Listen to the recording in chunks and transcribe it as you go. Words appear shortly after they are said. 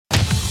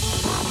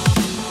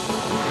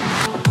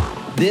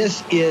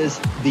This is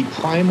the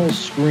primal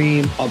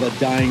scream of a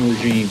dying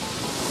regime.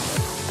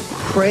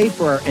 Pray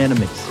for our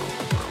enemies,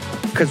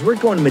 because we're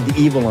going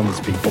medieval on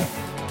these people.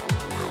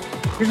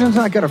 You're just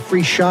not got a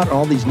free shot on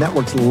all these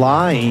networks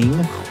lying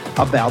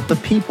about the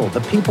people.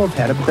 The people have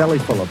had a belly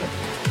full of it.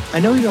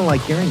 I know you don't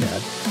like hearing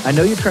that. I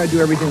know you try to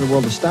do everything in the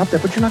world to stop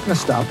that, but you're not going to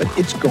stop it.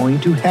 It's going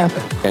to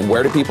happen. And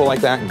where do people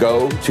like that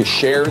go to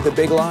share the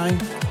big lie?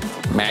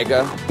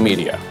 MAGA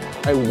media.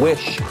 I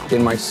wish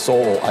in my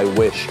soul, I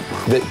wish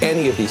that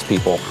any of these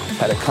people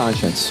had a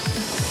conscience.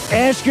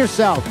 Ask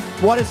yourself,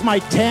 what is my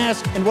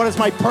task and what is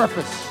my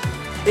purpose?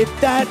 If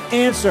that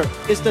answer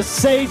is to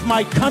save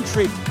my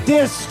country,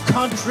 this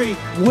country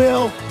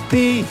will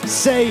be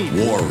saved.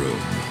 War Room.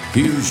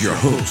 Here's your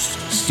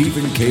host,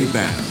 Stephen K.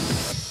 Bannon.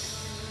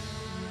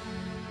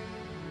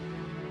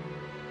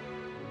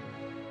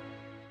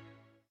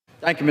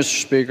 Thank you,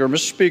 Mr. Speaker.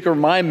 Mr. Speaker,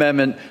 my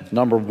amendment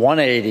number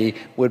 180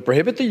 would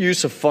prohibit the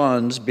use of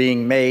funds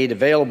being made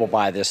available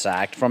by this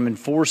act from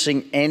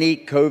enforcing any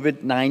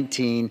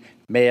COVID-19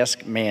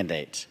 mask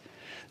mandates.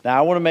 Now,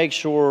 I want to make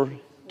sure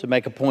to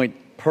make a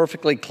point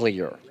perfectly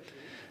clear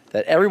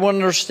that everyone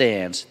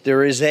understands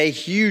there is a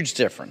huge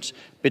difference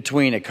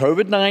between a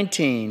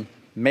COVID-19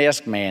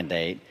 mask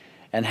mandate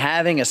and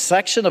having a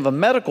section of a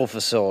medical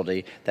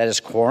facility that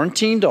is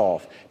quarantined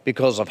off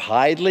because of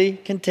highly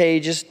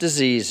contagious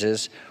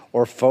diseases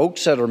or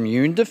folks that are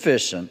immune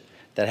deficient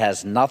that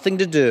has nothing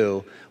to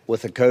do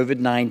with a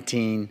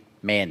COVID-19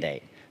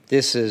 mandate.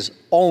 This is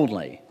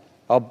only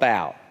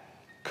about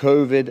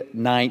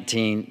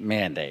COVID-19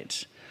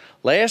 mandates.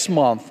 Last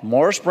month,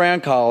 Morris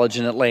Brown College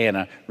in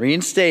Atlanta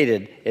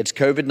reinstated its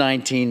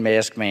COVID-19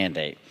 mask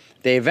mandate.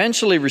 They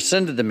eventually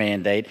rescinded the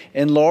mandate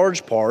in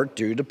large part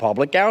due to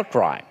public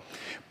outcry.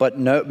 But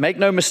make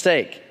no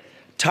mistake,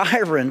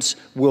 tyrants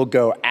will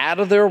go out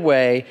of their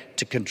way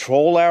to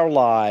control our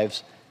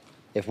lives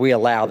if we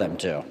allow them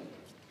to.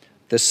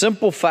 The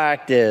simple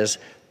fact is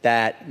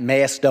that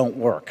masks don't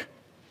work.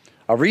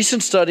 A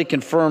recent study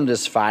confirmed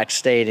this fact,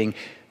 stating,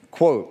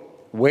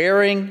 quote,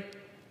 wearing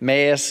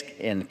masks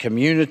in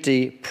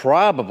community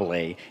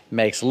probably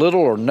makes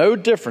little or no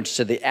difference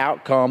to the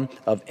outcome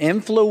of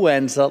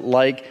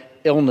influenza-like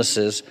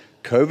illnesses,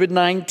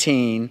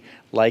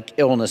 COVID-19-like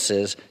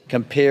illnesses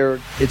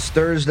compared. It's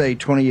Thursday,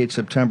 28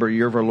 September,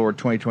 year of our Lord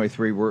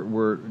 2023.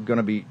 We're going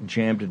to be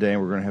jammed today,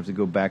 and we're going to have to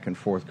go back and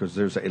forth because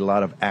there's a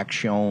lot of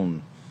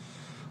action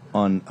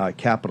on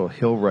Capitol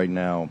Hill right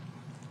now.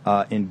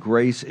 And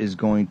Grace is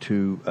going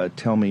to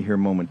tell me here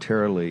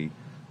momentarily.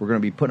 We're going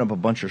to be putting up a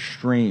bunch of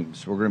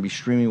streams. We're going to be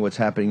streaming what's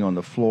happening on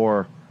the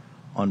floor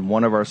on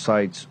one of our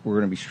sites. We're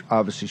going to be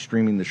obviously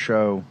streaming the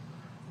show.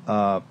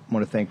 I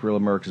want to thank Real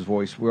America's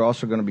Voice. We're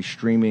also going to be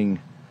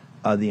streaming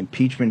the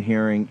impeachment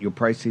hearing. You'll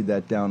probably see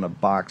that down a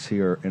box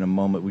here in a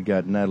moment. We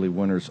got Natalie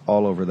Winters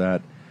all over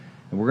that.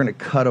 And we're going to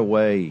cut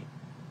away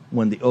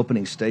when the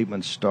opening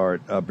statements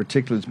start.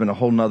 Particularly, there's been a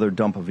whole nother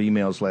dump of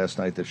emails last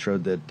night that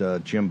showed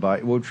that Jim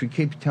Biden, which we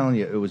keep telling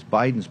you, it was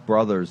Biden's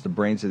brothers, the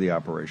brains of the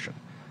operation.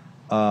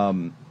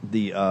 You're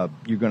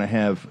going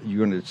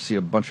to see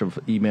a bunch of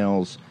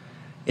emails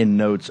in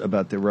notes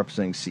about they're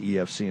representing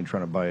CEFC and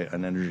trying to buy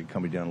an energy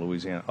company down in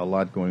Louisiana. A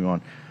lot going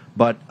on,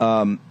 but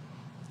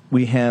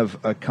we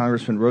have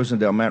Congressman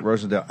Rosendale, Matt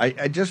Rosendale.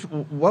 I just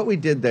what we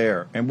did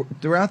there, and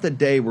throughout the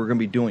day we're going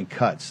to be doing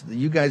cuts.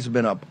 You guys have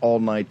been up all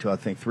night till I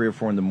think 3 or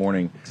 4 in the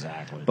morning.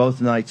 Exactly.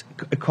 Both nights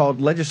called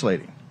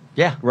legislating.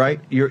 Yeah. Right.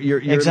 You're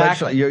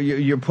exactly.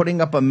 You're putting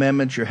up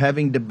amendments. You're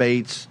having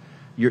debates.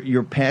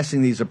 You're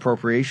passing these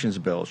appropriations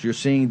bills. You're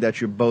seeing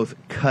that you're both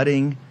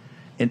cutting,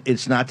 and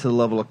it's not to the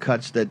level of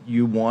cuts that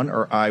you want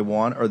or I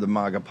want or the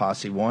MAGA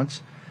posse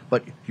wants,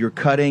 but you're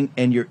cutting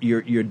and you're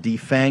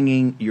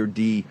defanging, you're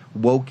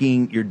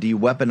de-woking, you're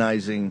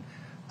de-weaponizing.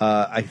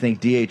 I think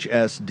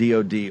DHS,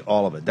 DOD,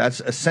 all of it.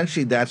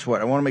 That's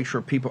what I want to make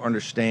sure people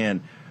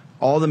understand.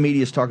 All the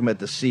media is talking about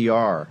the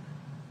CR,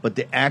 but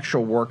the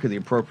actual work of the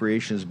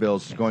appropriations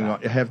bills is going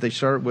on. Have they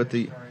started with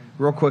the?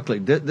 Real quickly,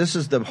 this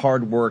is the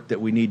hard work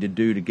that we need to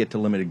do to get to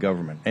limited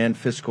government and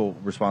fiscal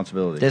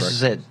responsibility. This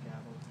is it.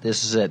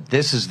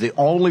 This is the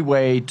only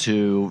way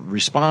to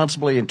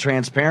responsibly and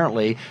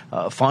transparently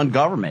fund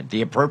government,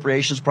 the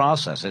appropriations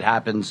process. It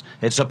happens.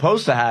 It's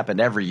supposed to happen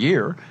every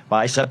year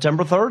by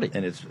September 30.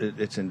 And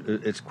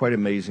it's quite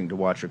amazing to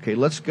watch. Okay,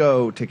 let's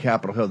go to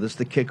Capitol Hill. This is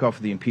the kickoff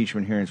of the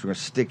impeachment hearings. We're going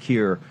to stick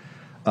here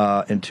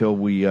until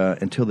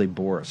they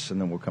bore us,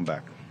 and then we'll come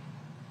back.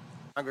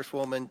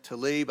 Congresswoman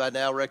Tlaib, I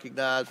now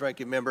recognize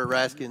Ranking Member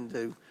Raskin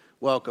to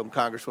welcome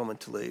Congresswoman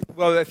Tlaib.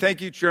 Well,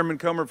 thank you, Chairman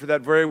Comer, for that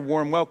very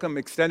warm welcome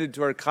extended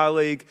to our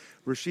colleague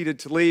Rashida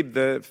Tlaib,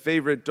 the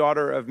favorite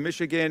daughter of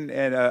Michigan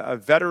and a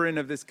veteran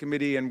of this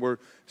committee, and we're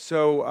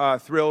so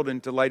thrilled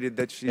and delighted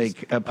that she's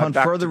upon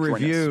back further to join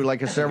review. us.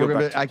 Like I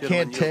said,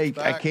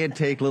 I can't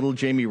take little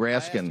Jamie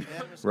Raskin,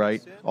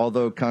 right?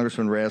 Although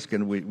Congressman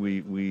Raskin,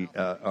 we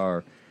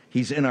are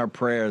he's in our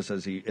prayers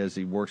as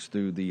he works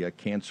through the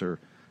cancer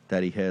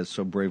that he has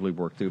so bravely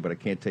worked through, but I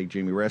can't take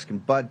Jamie Raskin.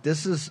 But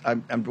this is, I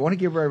want to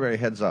give everybody a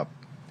heads up.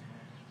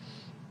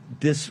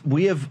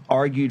 We have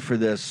argued for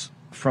this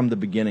from the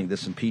beginning,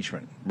 this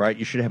impeachment, right?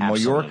 You should have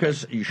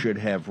Mayorkas, you should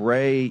have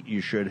Wray,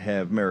 you should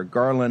have Merrick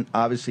Garland,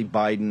 obviously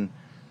Biden,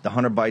 the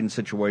Hunter Biden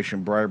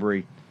situation,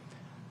 bribery.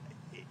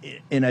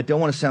 And I don't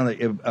want to sound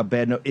like a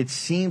bad note. It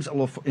seems a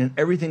little, in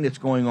everything that's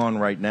going on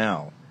right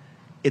now,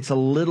 it's a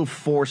little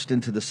forced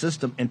into the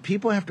system. And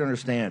people have to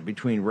understand,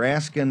 between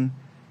Raskin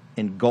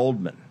and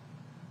Goldman,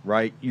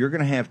 right, you're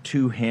going to have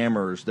two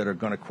hammers that are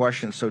going to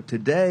question. So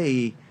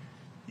today,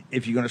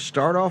 if you're going to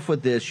start off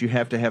with this, you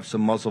have to have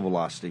some muzzle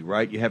velocity,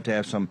 right? You have to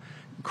have some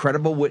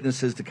credible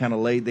witnesses to kind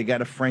of they got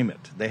to frame it.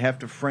 They have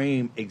to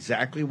frame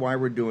exactly why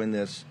we're doing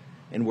this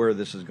and where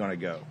this is going to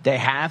go. They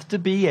have to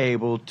be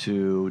able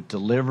to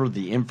deliver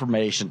the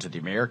information to the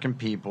American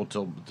people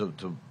to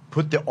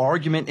put the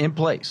argument in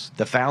place,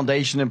 the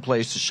foundation in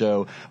place to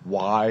show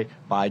why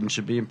Biden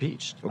should be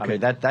impeached. Okay. I mean,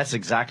 that's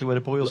exactly what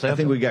it boils down to. I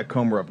think we got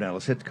Comer up now.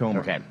 Let's hit the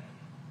Comer. Okay.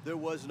 There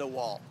was no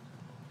wall.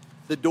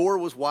 The door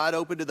was wide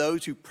open to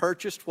those who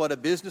purchased what a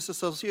business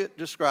associate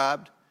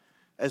described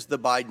as the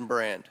Biden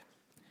brand.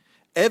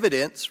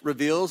 Evidence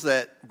reveals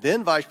that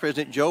then Vice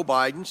President Joe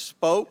Biden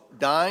spoke,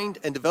 dined,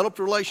 and developed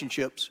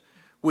relationships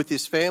with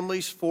his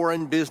family's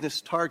foreign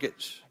business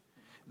targets.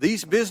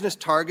 These business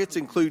targets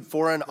include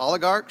foreign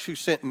oligarchs who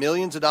sent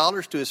millions of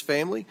dollars to his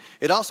family.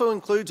 It also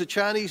includes a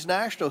Chinese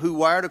national who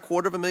wired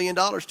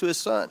 $250,000 to his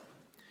son.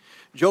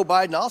 Joe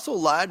Biden also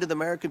lied to the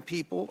American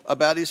people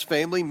about his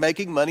family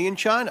making money in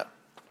China.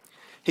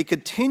 He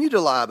continued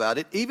to lie about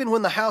it even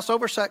when the House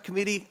Oversight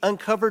Committee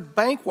uncovered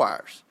bank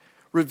wires,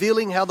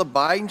 revealing how the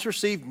Bidens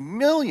received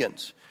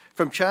millions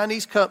from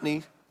Chinese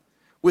companies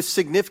with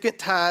significant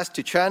ties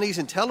to Chinese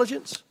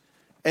intelligence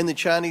and the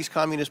Chinese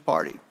Communist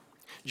Party.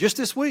 Just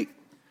this week,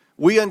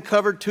 we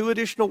uncovered 2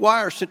 additional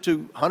wires sent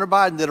to Hunter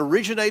Biden that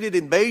originated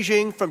in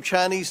Beijing from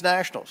Chinese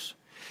nationals.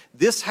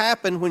 This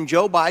happened when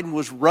Joe Biden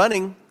was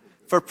running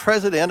for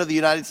President of the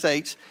United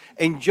States,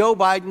 and Joe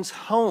Biden's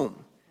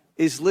home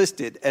is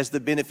listed as the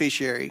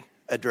beneficiary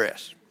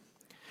address.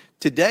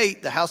 To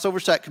date, the House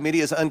Oversight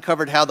Committee has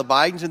uncovered how the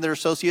Bidens and their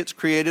associates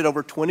created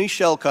over 20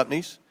 shell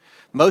companies,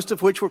 most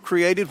of which were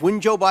created when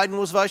Joe Biden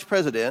was vice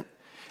president,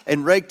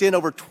 and raked in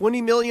over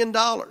 $20 million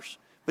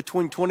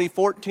between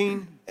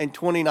 2014 and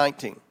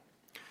 2019.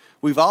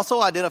 We've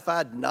also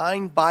identified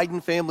 9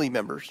 Biden family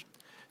members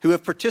who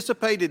have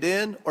participated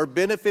in or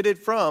benefited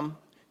from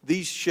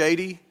these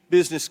shady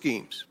business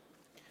schemes.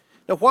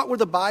 Now, what were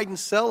the Bidens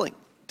selling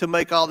to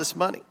make all this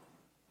money?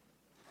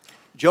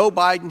 Joe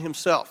Biden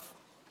himself.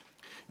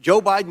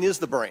 Joe Biden is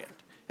the brand,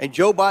 and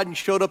Joe Biden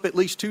showed up at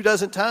least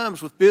 24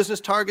 times with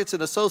business targets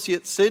and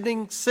associates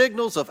sending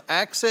signals of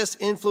access,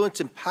 influence,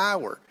 and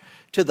power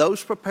to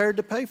those prepared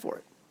to pay for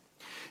it.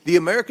 The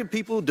American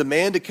people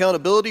demand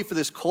accountability for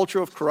this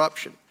culture of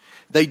corruption.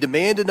 They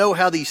demand to know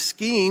how these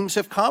schemes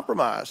have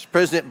compromised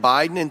President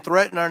Biden and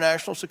threatened our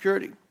national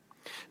security.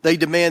 They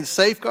demand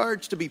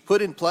safeguards to be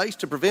put in place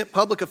to prevent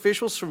public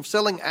officials from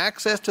selling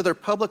access to their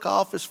public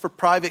office for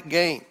private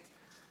gain.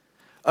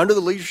 Under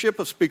the leadership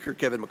of Speaker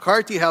Kevin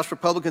McCarthy, House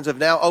Republicans have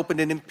now opened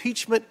an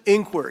impeachment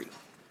inquiry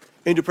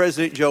into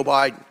President Joe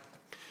Biden.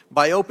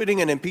 By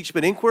opening an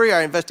impeachment inquiry,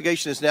 our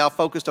investigation is now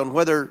focused on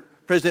whether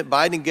President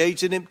Biden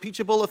engaged in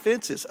impeachable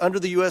offenses under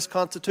the U.S.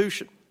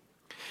 Constitution.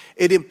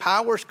 It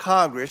empowers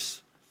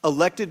Congress,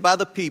 elected by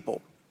the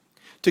people,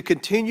 to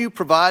continue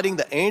providing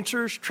the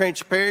answers,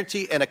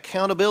 transparency, and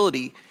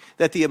accountability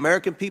that the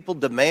American people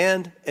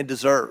demand and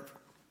deserve.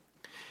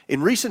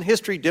 In recent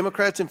history,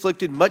 Democrats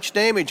inflicted much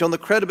damage on the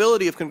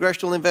credibility of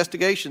congressional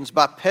investigations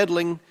by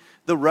peddling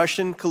the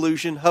Russian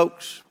collusion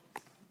hoax.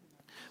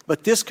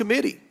 But this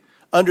committee,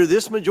 under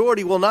this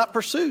majority, will not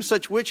pursue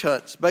such witch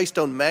hunts based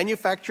on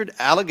manufactured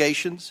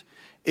allegations,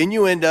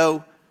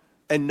 innuendo,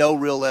 and no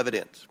real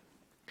evidence.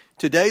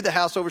 Today, the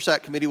House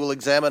Oversight Committee will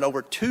examine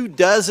over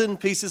 24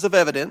 pieces of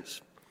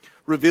evidence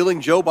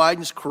revealing Joe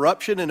Biden's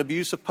corruption and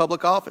abuse of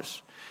public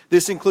office.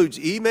 This includes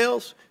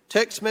emails,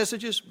 text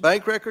messages,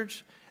 bank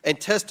records, and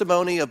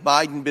testimony of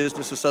Biden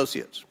business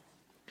associates.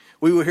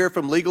 We will hear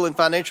from legal and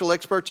financial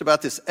experts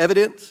about this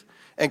evidence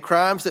and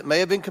crimes that may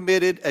have been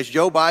committed as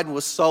Joe Biden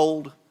was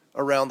sold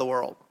around the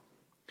world.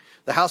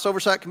 The House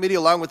Oversight Committee,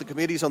 along with the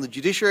committees on the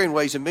Judiciary and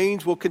Ways and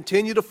Means, will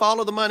continue to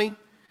follow the money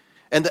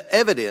and the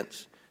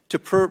evidence to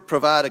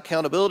provide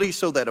accountability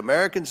so that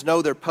Americans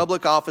know their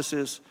public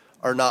offices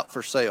are not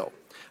for sale.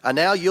 I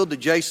now yield to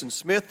Jason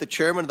Smith, the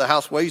chairman of the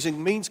House Ways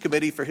and Means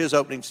Committee, for his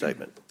opening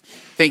statement.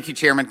 Thank you,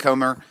 Chairman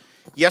Comer.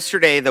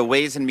 Yesterday, the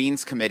Ways and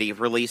Means Committee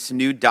released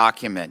new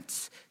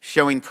documents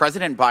showing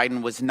President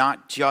Biden was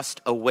not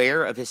just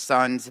aware of his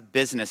son's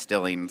business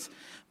dealings,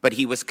 but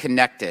he was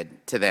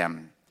connected to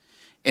them.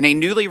 In a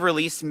newly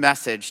released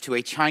message to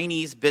a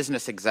Chinese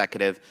business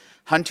executive,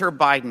 Hunter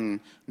Biden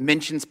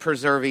mentions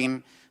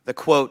preserving the,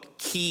 quote,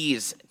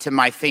 keys to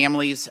my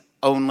family's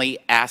only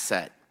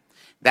asset.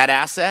 That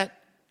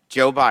asset,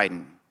 Joe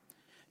Biden.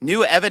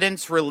 New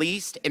evidence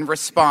released in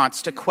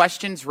response to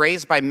questions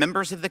raised by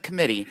members of the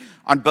committee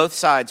on both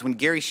sides when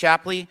Gary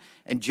Shapley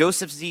and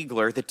Joseph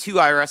Ziegler, the 2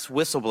 IRS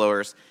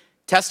whistleblowers,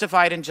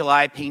 testified in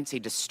July, paints a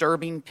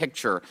disturbing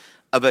picture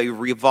of a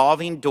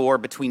revolving door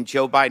between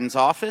Joe Biden's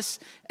office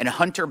and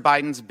Hunter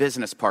Biden's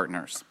business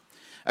partners.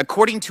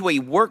 According to a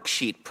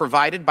worksheet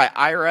provided by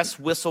IRS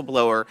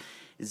whistleblower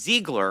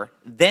Ziegler,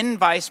 then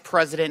Vice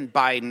President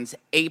Biden's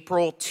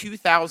April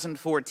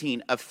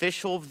 2014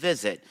 official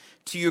visit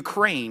to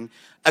Ukraine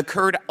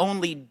occurred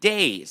only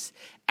days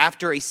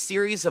after a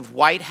series of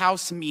White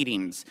House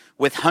meetings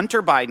with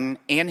Hunter Biden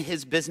and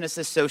his business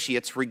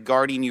associates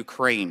regarding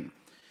Ukraine.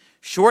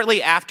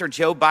 Shortly after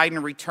Joe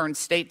Biden returned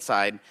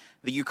stateside,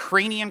 the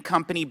Ukrainian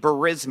company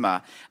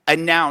Burisma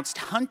announced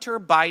Hunter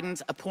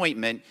Biden's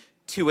appointment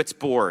to its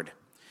board.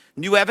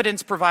 New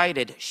evidence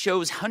provided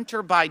shows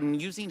Hunter Biden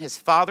using his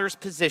father's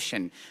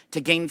position to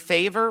gain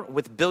favor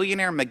with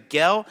billionaire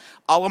Miguel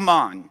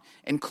Alemán,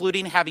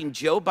 including having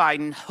Joe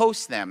Biden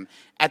host them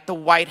at the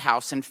White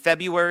House in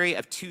February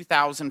of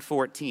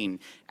 2014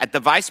 at the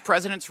vice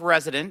president's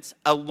residence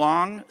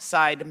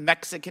alongside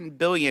Mexican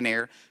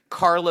billionaire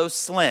Carlos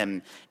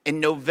Slim in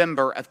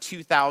November of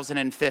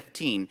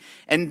 2015,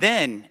 and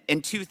then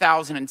in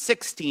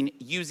 2016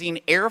 using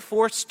Air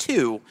Force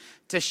Two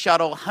to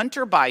shuttle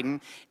Hunter Biden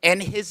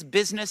and his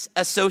business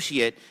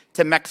associate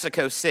to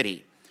Mexico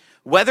City.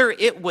 Whether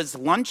it was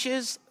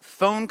lunches,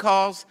 phone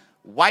calls,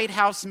 White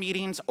House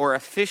meetings, or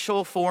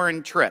official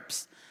foreign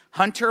trips,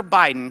 Hunter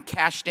Biden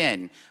cashed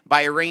in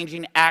by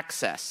arranging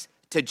access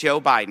to Joe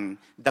Biden,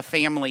 the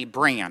family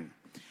brand.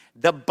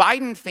 The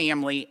Biden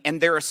family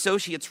and their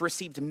associates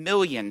received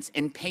millions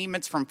in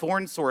payments from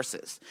foreign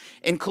sources,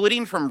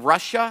 including from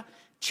Russia,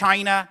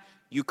 China,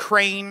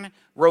 Ukraine,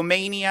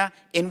 Romania.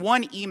 In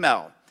one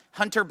email,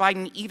 Hunter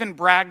Biden even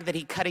bragged that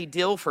he cut a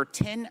deal for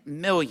 $10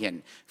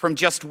 million from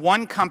just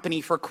one company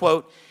for,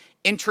 quote,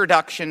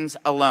 introductions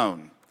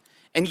alone.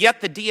 And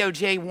yet the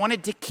DOJ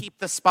wanted to keep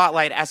the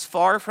spotlight as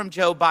far from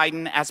Joe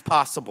Biden as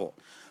possible.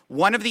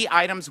 One of the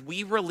items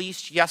we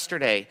released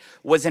yesterday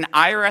was an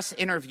IRS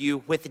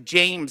interview with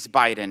James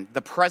Biden,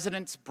 the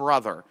president's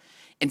brother,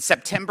 in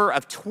September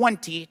of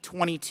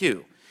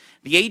 2022.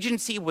 The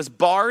agency was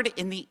barred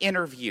in the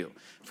interview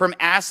from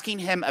asking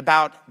him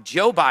about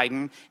Joe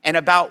Biden and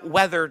about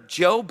whether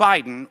Joe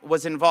Biden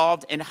was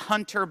involved in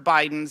Hunter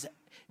Biden's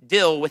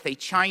deal with a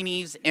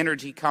Chinese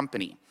energy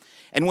company.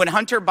 And when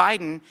Hunter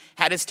Biden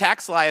had his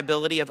tax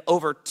liability of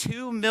over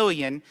 $2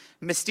 million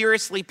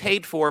mysteriously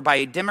paid for by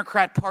a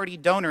Democrat Party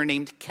donor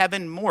named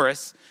Kevin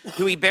Morris,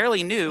 who he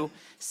barely knew,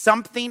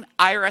 something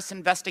IRS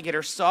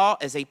investigators saw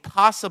as a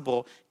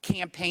possible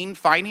campaign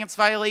finance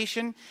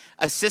violation,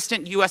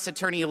 Assistant U.S.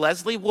 Attorney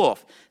Leslie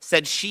Wolf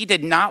said she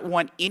did not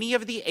want any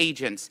of the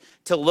agents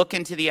to look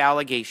into the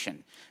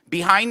allegation.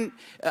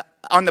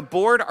 On the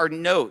board are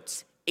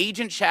notes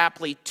Agent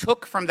Shapley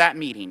took from that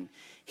meeting.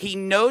 He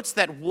notes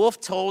that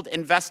Wolf told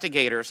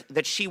investigators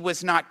that she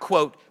was not,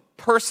 quote,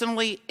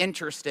 personally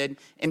interested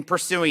in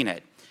pursuing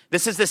it.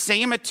 This is the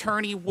same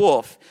attorney,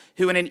 Wolf,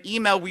 who in an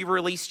email we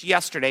released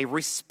yesterday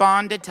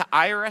responded to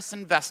IRS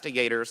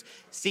investigators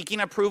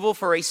seeking approval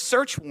for a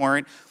search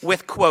warrant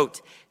with,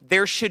 quote,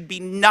 there should be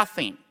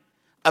nothing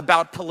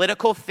about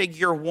political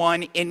figure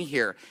one in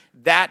here,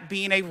 that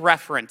being a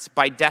reference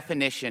by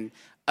definition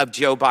of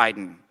Joe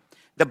Biden.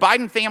 The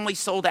Biden family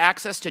sold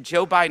access to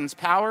Joe Biden's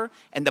power,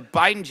 and the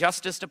Biden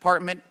Justice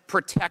Department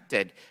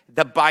protected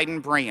the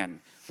Biden brand.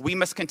 We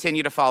must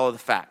continue to follow the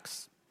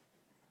facts.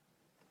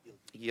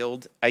 I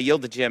yield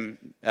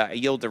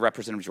to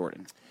Representative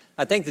Jordan.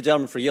 I thank the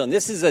gentleman for yielding.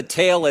 This is a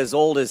tale as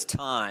old as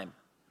time.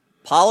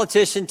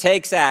 Politician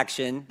takes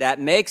action that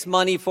makes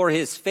money for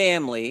his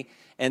family,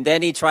 and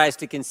then he tries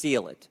to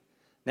conceal it.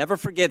 Never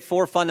forget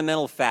four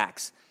fundamental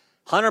facts.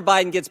 Hunter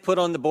Biden gets put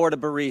on the board of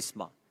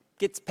Burisma.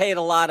 Gets paid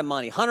a lot of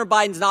money. Hunter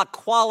Biden's not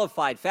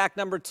qualified, fact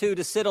number 2,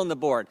 to sit on the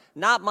board.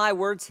 Not my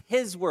words,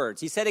 his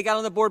words. He said he got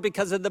on the board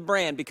because of the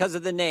brand, because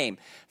of the name.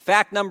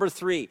 Fact number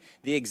 3,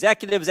 the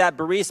executives at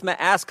Burisma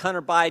asked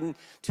Hunter Biden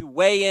to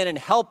weigh in and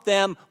help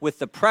them with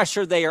the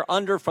pressure they are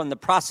under from the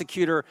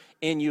prosecutor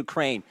in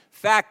Ukraine.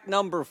 Fact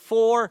number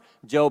 4,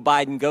 Joe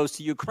Biden goes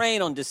to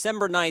Ukraine on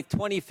December 9th,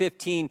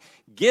 2015,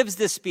 gives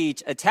the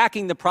speech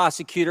attacking the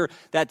prosecutor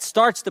that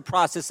starts the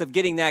process of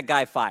getting that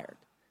guy fired.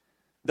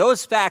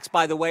 Those facts,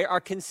 by the way, are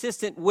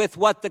consistent with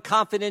what the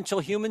confidential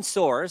human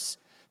source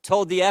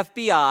told the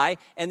FBI,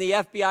 and the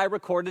FBI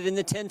recorded in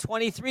the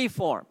 1023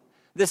 form,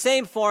 the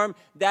same form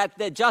that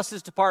the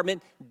Justice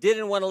Department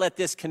didn't want to let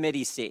this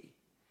committee see.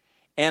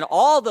 And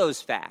all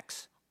those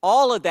facts,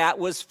 all of that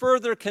was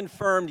further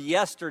confirmed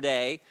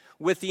yesterday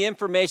with the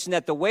information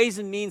that the Ways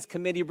and Means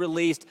Committee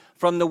released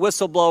from the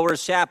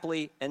whistleblowers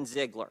Shapley and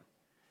Ziegler.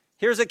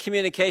 Here's a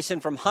communication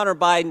from Hunter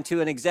Biden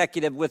to an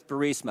executive with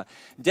Burisma.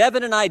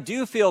 Devin and I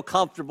do feel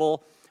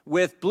comfortable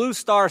with Blue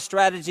Star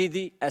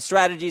strategies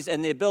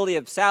and the ability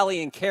of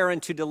Sally and Karen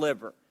to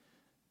deliver.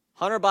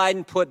 Hunter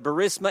Biden put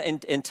Burisma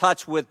in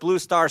touch with Blue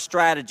Star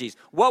Strategies.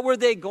 What were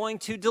they going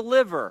to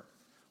deliver?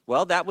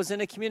 Well, that was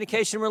in a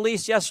communication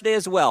released yesterday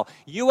as well.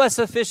 U.S.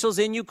 officials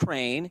in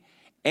Ukraine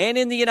and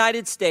in the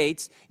United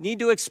States need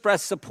to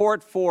express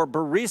support for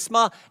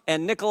Burisma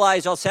and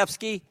Nikolai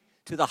Zalsevsky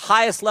to the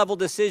highest level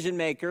decision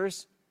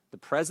makers, the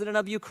president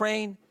of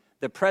Ukraine,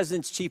 the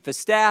president's chief of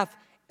staff,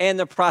 and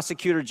the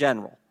prosecutor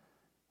general.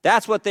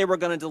 That's what they were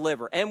going to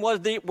deliver. And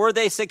were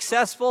they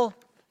successful?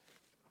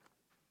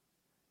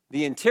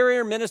 The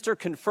Interior Minister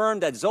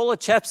confirmed that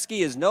Zlochevsky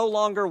is no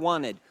longer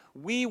wanted.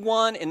 We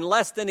won in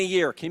less than a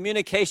year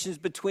communications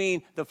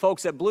between the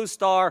folks at Blue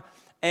Star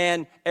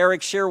and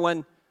Eric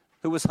Sherwin,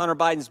 who was Hunter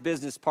Biden's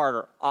business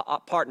partner.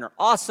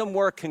 Awesome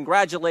work.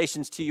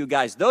 Congratulations to you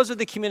guys. Those are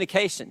the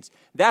communications.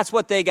 That's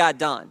what they got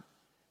done.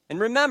 And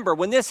remember,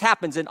 when this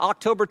happens in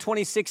October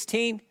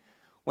 2016,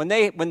 when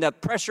the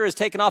pressure is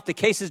taken off, the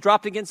case is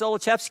dropped against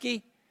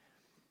Zlochevsky,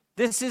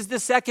 this is the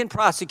second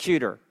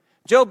prosecutor.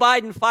 Joe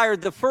Biden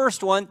fired the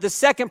first one. The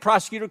second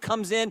prosecutor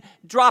comes in,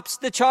 drops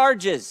the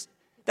charges.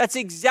 That's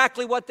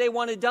exactly what they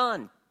wanted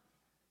done.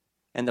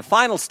 And the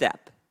final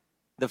step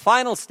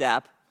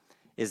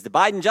is the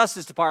Biden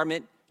Justice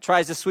Department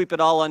tries to sweep it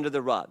all under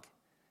the rug.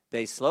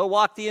 They slow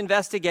walk the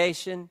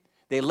investigation.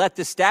 They let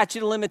the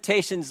statute of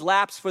limitations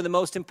lapse for the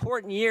most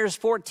important years,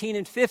 14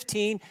 and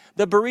 15,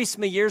 the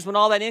Burisma years when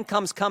all that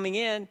income's coming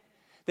in.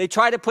 They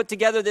try to put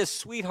together this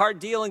sweetheart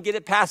deal and get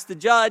it past the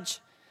judge.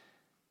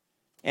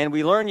 And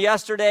we learned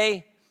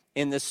yesterday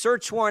in the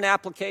search warrant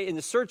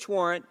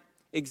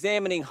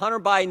examining Hunter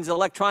Biden's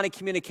electronic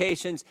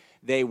communications,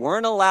 they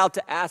weren't allowed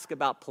to ask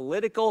about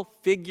political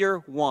figure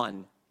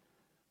one.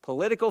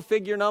 Political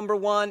figure number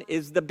one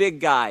is the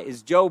big guy,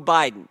 is Joe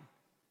Biden.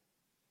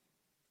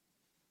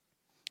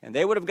 And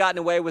they would have gotten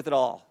away with it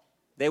all.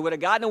 They would have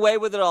gotten away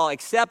with it all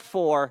except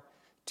for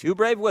two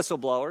brave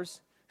whistleblowers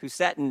who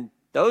sat in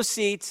those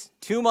seats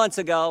 2 months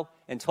ago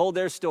and told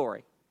their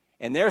story.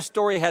 And their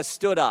story has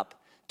stood up.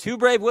 Two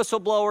brave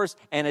whistleblowers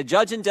and a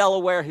judge in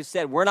Delaware who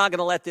said, we're not going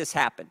to let this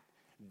happen.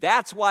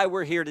 That's why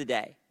we're here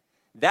today.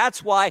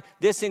 That's why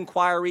this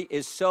inquiry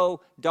is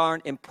so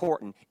darn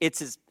important.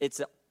 It's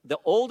the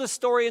oldest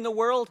story in the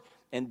world,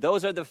 and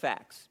those are the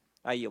facts.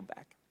 I yield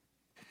back.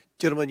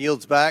 Gentleman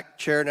yields back.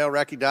 Chair now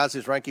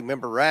recognizes Ranking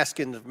Member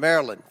Raskin of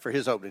Maryland for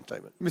his opening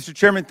statement. Mr.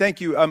 Chairman,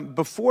 thank you.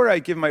 Before I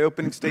give my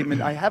opening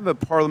statement, I have a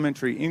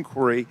parliamentary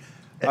inquiry.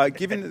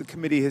 Given that the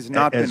committee has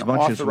not been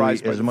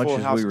authorized by the full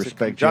House we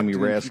respect to Jamie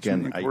conduct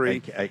an Raskin,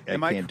 inquiry, I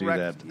can't do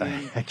that.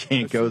 I can't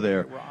assuming go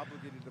there. that we're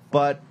obligated to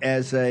But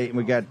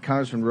we got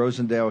Congressman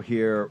Rosendale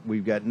here.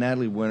 We've got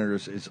Natalie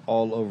Winters is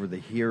all over the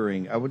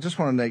hearing. I would just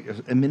want to make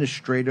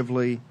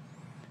administratively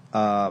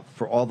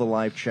for all the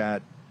live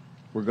chat.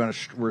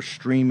 We're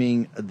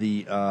streaming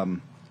the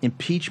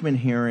impeachment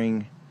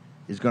hearing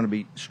is going to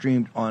be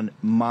streamed on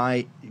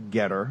my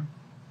Getter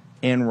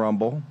and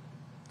Rumble,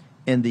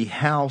 and the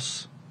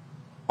House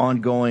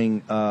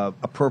ongoing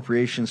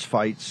appropriations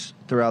fights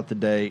throughout the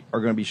day are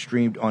going to be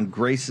streamed on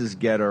Grace's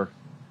Getter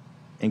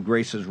and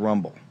Grace's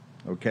Rumble.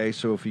 Okay,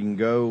 so if you can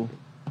go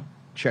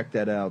check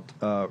that out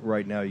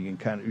right now, you're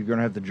going to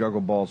have to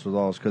juggle balls with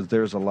all this because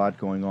there's a lot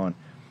going on.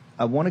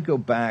 I want to go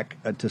back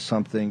to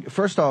something.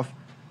 First off,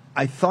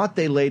 I thought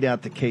they laid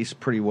out the case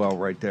pretty well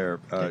right there,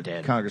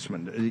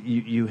 Congressman.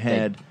 You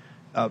had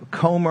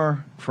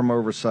Comer from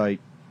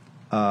Oversight,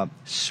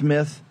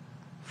 Smith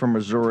from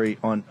Missouri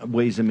on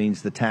Ways and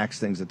Means, the tax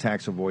things, the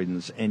tax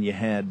avoidance, and you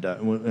had,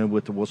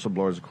 with the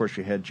whistleblowers, of course,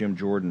 you had Jim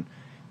Jordan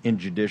in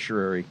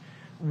Judiciary.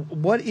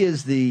 What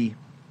is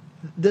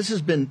this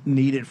has been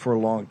needed for a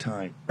long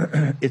time.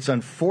 It's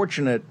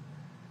unfortunate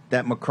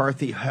that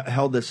McCarthy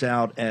held this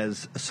out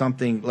as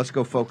something, let's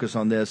go focus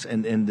on this,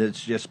 and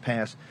it's just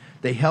passed.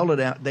 They held it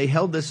out. They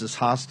held this as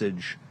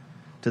hostage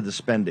to the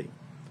spending.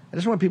 I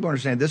just want people to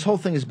understand this whole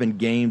thing has been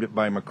gamed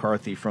by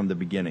McCarthy from the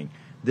beginning.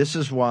 This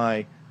is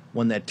why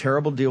when that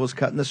terrible deal was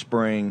cut in the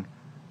spring,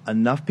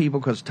 enough people,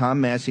 because Tom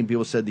Massey and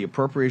people said the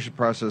appropriation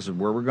process is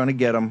where we're going to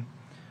get them,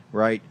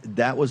 right?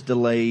 That was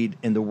delayed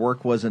and the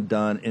work wasn't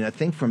done. And I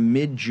think from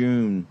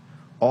mid-June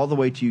all the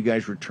way to you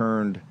guys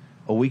returned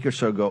a week or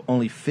so ago,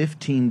 only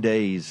 15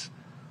 days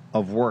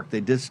of work.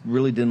 They just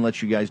really didn't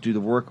let you guys do the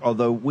work,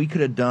 although we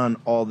could have done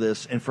all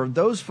this. And for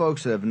those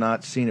folks that have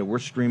not seen it, we're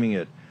streaming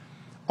it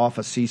off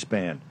of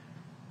C-SPAN.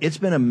 It's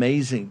been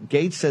amazing.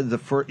 Gates said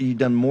you've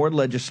done more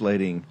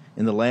legislating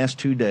in the last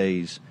 2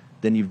 days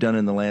than you've done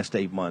in the last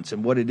 8 months.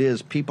 And what it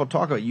is, people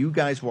talk about, you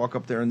guys walk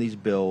up there in these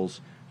bills,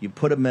 you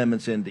put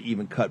amendments in to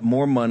even cut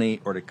more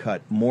money or to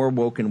cut more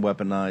woke and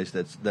weaponized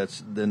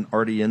that's then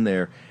already in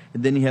there.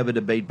 And then you have a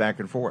debate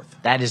back and forth.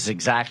 That is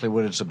exactly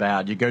what it's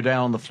about. You go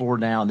down on the floor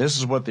now, and this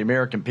is what the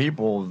American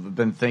people have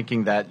been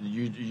thinking, that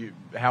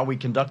how we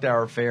conduct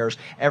our affairs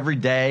every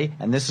day,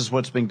 and this is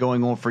what's been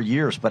going on for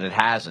years, but it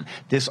hasn't.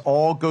 This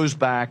all goes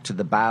back to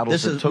the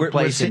battles that took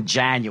place in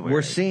January.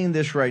 We're seeing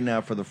this right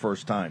now for the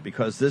first time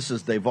because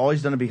they've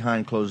always done it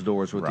behind closed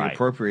doors with the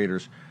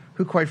appropriators,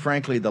 who, quite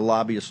frankly, the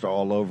lobbyists are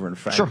all over. In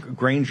fact,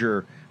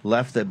 Granger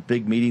left that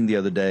big meeting the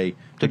other day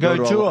to go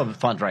to a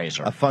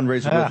fundraiser. A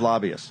fundraiser with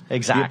lobbyists.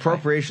 Exactly. The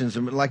appropriations,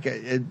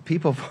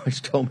 people have always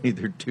told me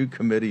there are two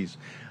committees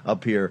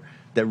up here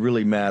that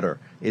really matter.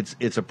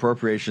 It's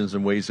appropriations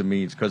and Ways and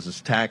Means because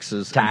it's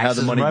taxes and how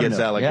the money gets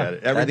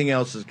allocated. Everything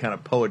else is kind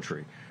of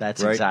poetry.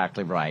 That's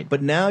exactly right.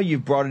 But now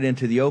you've brought it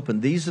into the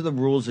open. These are the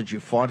rules that you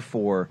fought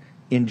for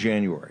in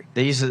January.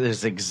 This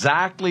is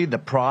exactly the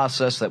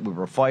process that we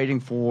were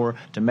fighting for,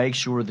 to make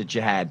sure that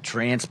you had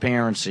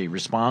transparency,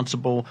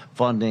 responsible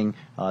funding,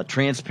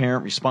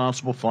 transparent,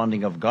 responsible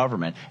funding of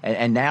government.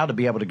 And now to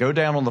be able to go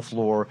down on the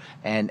floor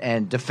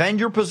and defend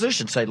your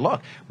position, say,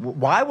 look,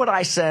 why would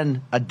I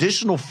send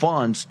additional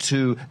funds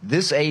to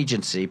this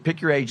agency?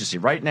 Pick your agency.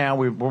 Right now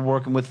we're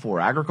working with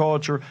 4: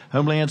 Agriculture,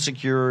 Homeland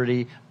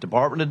Security,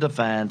 Department of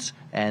Defense,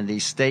 and the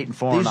State and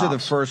Foreign These are the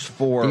Ops. first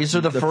 4. These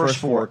are the first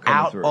 4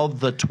 out through. of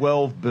the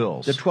 12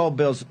 bills. The 12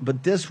 bills,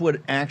 but this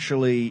would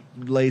actually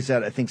lays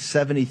out, I think,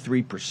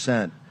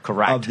 73%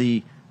 Correct. of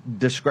the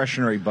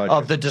discretionary budget.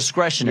 Of the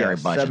discretionary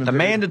Yes, budget. The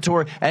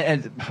mandatory,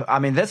 and I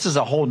mean, this is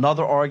a whole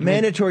nother argument.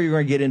 Mandatory you're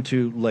going to get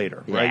into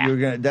later, right?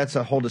 Yeah. That's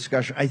a whole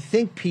discussion. I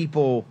think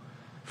people,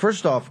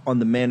 first off, on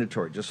the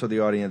mandatory, just so the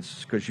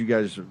audience, because you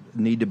guys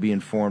need to be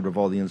informed of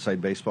all the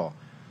inside baseball,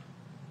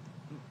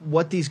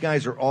 what these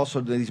guys are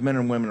also, these men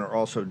and women are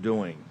also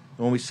doing,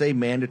 when we say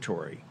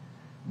mandatory,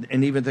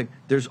 and even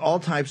there's all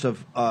types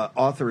of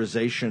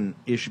authorization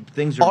issue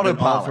things are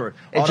autopilot.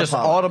 It just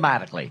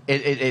automatically.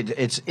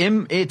 It's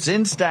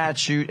in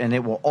statute, and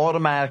it will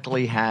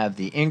automatically have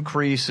the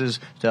increases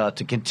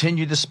to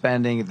continue the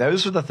spending.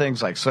 Those are the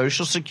things like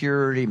Social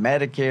Security,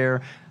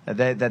 Medicare,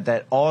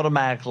 that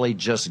automatically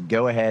just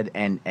go ahead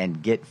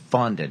and get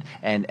funded.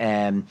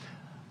 And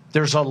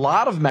there's a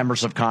lot of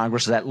members of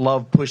Congress that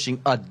love pushing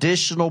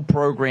additional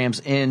programs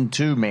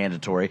into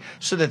mandatory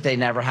so that they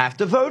never have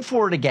to vote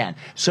for it again.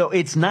 So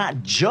it's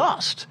not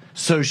just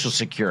Social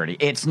Security.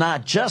 It's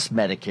not just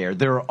Medicare.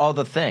 There are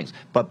other things.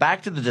 But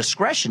back to the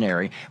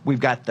discretionary, we've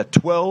got the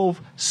 12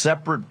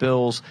 separate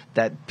bills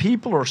that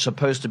people are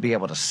supposed to be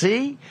able to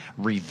see,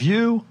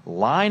 review,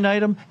 line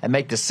item, and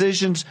make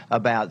decisions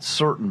about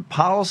certain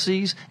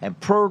policies and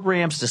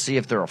programs to see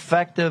if they're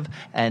effective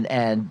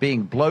and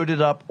being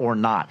bloated up or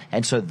not.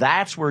 And so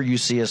that's where you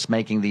see us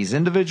making these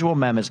individual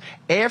amendments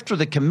after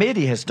the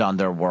committee has done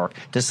their work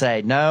to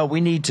say, no, we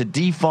need to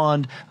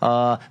defund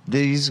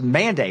these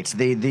mandates,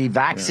 the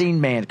vaccine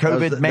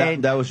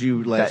that was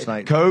you last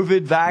night.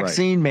 COVID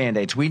vaccine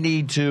mandates. We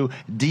need to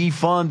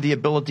defund the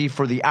ability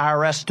for the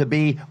IRS to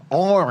be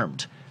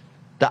armed.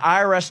 The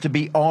IRS to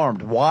be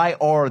armed. Why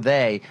are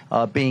they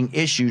being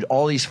issued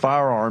all these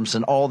firearms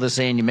and all this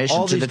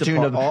ammunition to the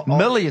tune of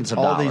millions of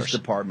dollars? All these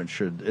departments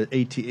should.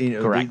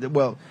 Correct.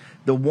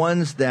 The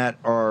ones that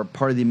are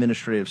part of the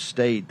administrative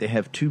state, they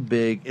have too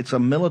big. It's a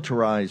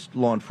militarized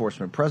law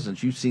enforcement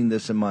presence. You've seen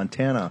this in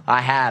Montana.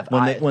 I have.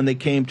 When they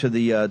came to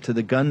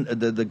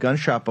the gun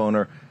shop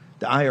owner,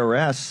 the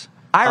IRS.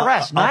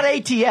 Not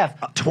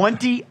ATF.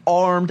 20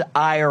 armed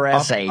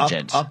IRS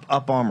agents.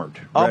 Up armored.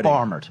 Up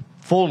armored.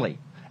 Fully.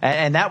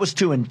 And that was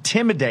to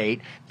intimidate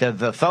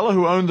the fellow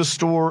who owned the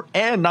store,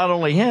 and not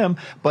only him,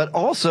 but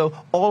also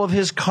all of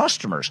his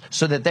customers,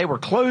 so that they were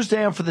closed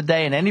down for the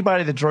day, and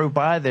anybody that drove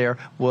by there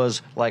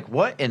was like,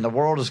 what in the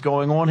world is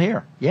going on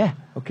here? Yeah.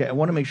 Okay, I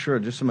want to make sure,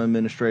 just some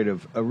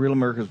administrative, Real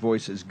America's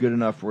Voice is good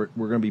enough. We're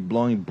going to be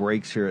blowing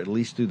breaks here at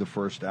least through the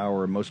first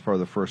hour, most part of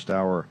the first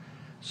hour,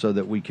 so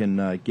that we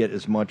can get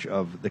as much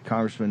of the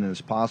congressman as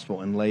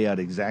possible and lay out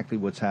exactly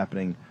what's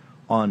happening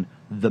on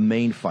the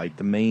main fight,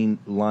 the main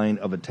line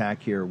of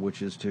attack here,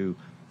 which is to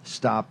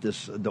stop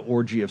the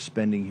orgy of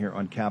spending here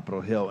on Capitol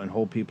Hill and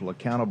hold people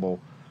accountable.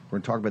 We're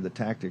going to talk about the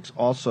tactics.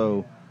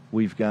 Also,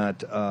 we've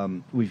got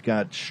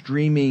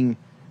streaming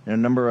in a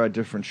number of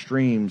different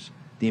streams,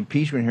 the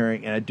impeachment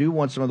hearing, and I do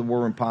want some of the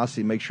War Room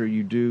Posse to make sure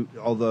you do,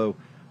 although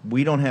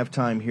we don't have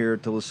time here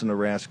to listen to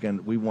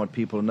Raskin. We want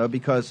people to know,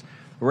 because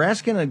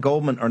Raskin and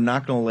Goldman are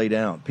not going to lay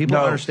down. People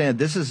don't understand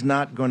this is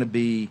not going to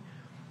be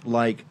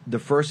like the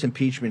first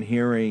impeachment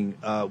hearing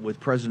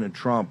with President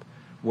Trump,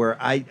 where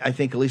I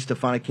think at least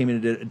Stefanik came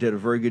in and did a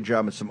very good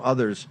job, and some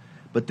others,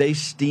 but they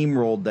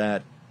steamrolled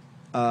that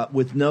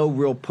with no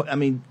real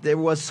there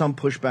was some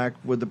pushback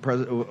with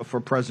for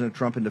President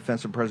Trump in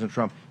defense of President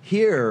Trump.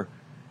 Here,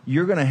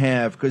 you're going to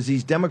have, because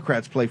these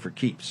Democrats play for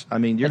keeps.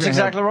 That's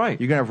exactly right.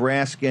 You're going to have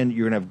Raskin,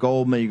 you're going to have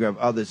Goldman, you're going to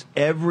have others.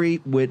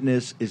 Every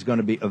witness is going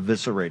to be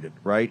eviscerated,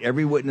 right?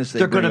 Every witness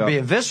they're going to be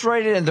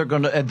eviscerated, and they're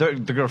going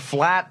to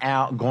flat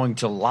out going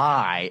to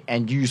lie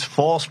and use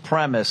false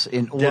premise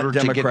in order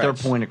to get their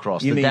point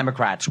across. The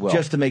Democrats will,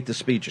 just to make the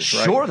speeches,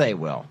 right? Sure they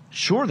will.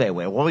 Sure they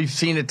will. Well, we've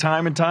seen it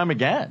time and time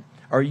again.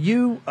 Are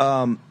you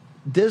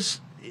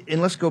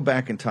and let's go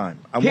back in time.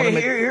 We're going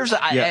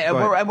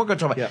to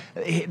talk about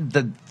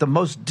the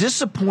most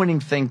disappointing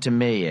thing to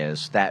me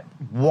is that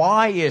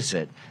why is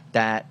it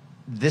that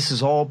this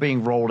is all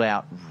being rolled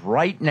out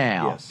right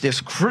now,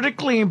 this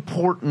critically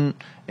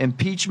important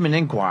impeachment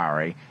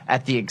inquiry,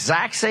 at the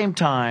exact same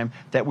time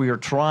that we are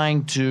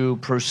trying to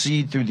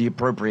proceed through the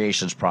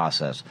appropriations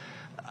process?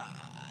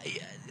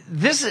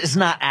 This is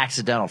not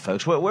accidental,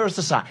 folks. Where's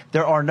the sign?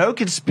 There are no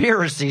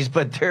conspiracies,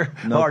 but there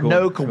are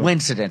no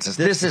coincidences.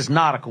 This is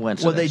not a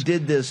coincidence. Well, they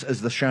did this as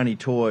the shiny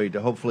toy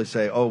to hopefully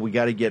say, oh, we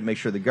got to make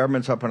sure the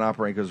government's up and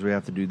operating because we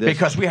have to do this.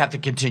 Because we have to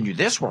continue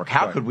this work.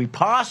 How could we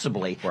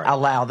possibly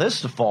allow this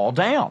to fall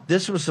down?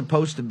 This was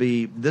supposed to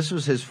be – this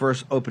was his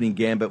first opening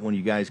gambit when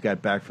you guys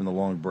got back from the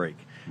long break.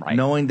 Right.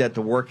 knowing that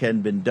the work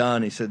hadn't been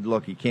done. He said,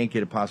 look, you can't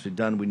get it possibly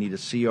done. We need a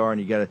CR,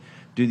 and you got to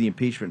do the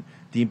impeachment.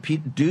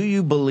 Do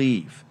you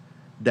believe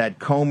that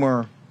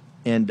Comer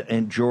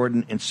and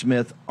Jordan and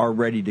Smith are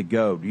ready to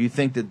go? Do you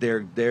think that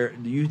they're there?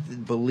 Do you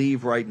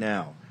believe right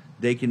now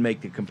they can make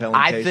the compelling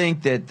case? I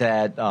think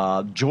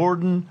that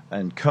Jordan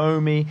and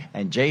Comey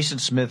and Jason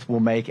Smith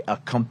will make a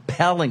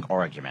compelling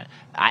argument.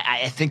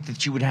 I think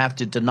that you would have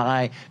to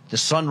deny the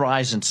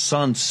sunrise and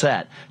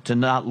sunset to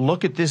not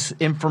look at this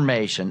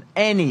information,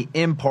 any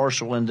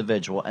impartial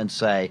individual, and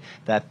say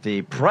that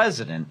the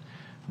president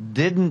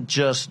didn't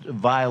just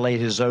violate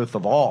his oath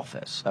of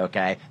office,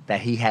 okay, that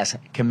he has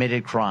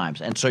committed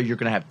crimes. And so you're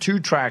going to have two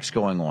tracks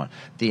going on.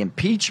 The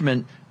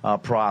impeachment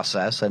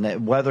process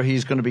and whether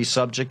he's going to be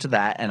subject to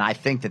that. And I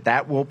think that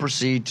that will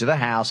proceed to the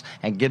House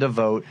and get a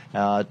vote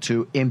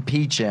to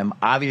impeach him.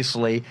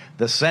 Obviously,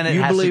 the Senate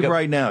has to go. You believe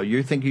right now,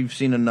 you think you've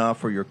seen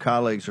enough, or your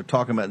colleagues are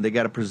talking about it, and they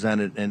got to present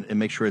it and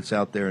make sure it's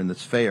out there and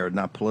it's fair,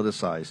 not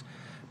politicized.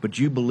 But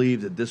you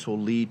believe that this will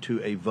lead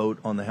to a vote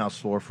on the House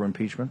floor for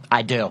impeachment?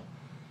 I do.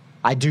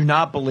 I do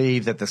not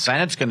believe that the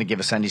Senate's going to give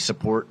us any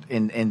support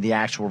in the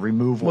actual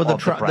removal of the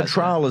president. The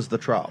trial is the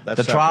trial.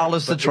 That's the trial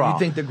is the trial. You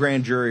think the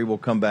grand jury will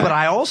come back? But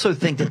I also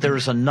think that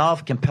there's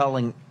enough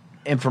compelling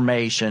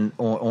information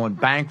on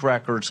bank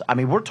records. I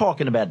mean, we're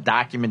talking about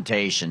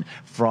documentation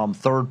from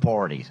third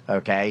parties,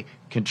 okay,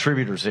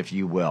 contributors, if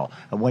you will.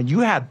 And when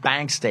you have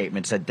bank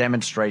statements that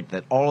demonstrate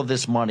that all of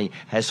this money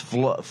has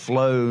flowed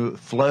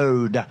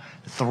through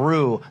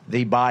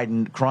the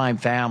Biden crime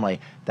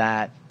family,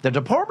 that the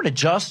Department of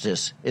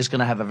Justice is going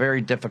to have a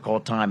very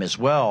difficult time as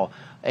well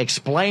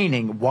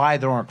explaining why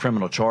there aren't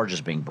criminal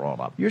charges being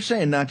brought up. You're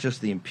saying not just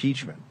the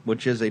impeachment,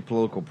 which is a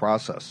political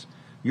process.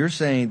 You're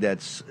saying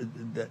that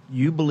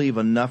you believe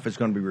enough is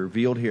going to be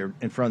revealed here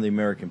in front of the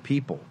American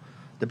people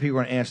that people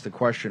are going to ask the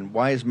question,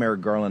 why has Merrick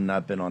Garland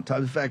not been on top?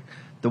 In fact,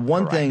 the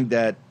one thing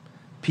that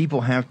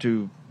people have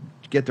to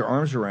get their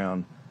arms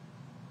around,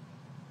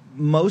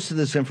 most of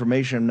this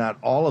information, not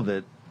all of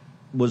it,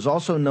 was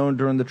also known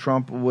during the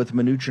Trump with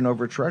Mnuchin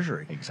over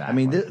Treasury. Exactly. I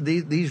mean,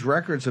 these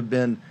records have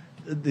been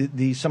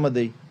some of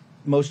the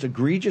most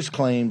egregious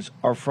claims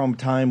are from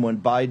time when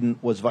Biden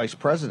was vice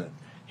president.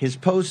 His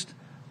post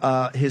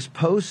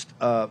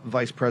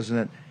vice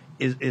president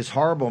is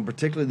horrible, and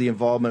particularly the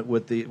involvement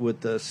with the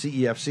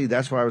CEFC.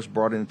 That's why I was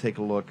brought in to take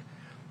a look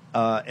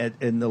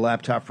in the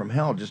laptop from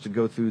hell, just to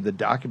go through the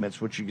documents,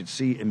 which you could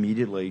see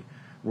immediately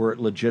were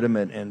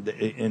legitimate, and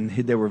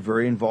they were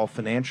very involved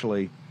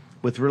financially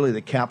with really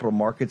the capital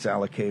markets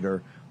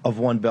allocator of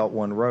One Belt,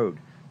 One Road,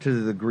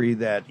 to the degree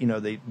that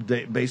they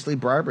basically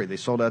bribery. They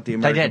sold out the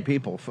American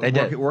people.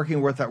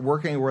 Working with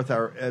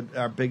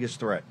our biggest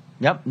threat.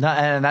 Yep,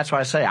 and that's why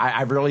I say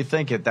I really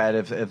think that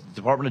if the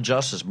Department of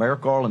Justice,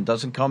 Merrick Garland,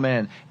 doesn't come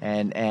in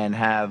and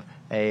have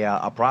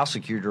a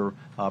prosecutor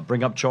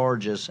bring up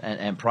charges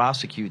and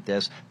prosecute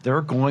this,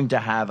 they're going to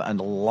have a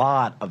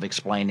lot of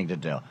explaining to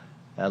do.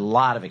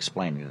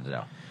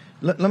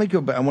 Let me go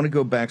back. I want to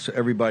go back so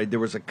everybody. There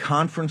was a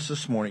conference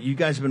this morning. You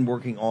guys have been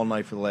working all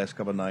night for the last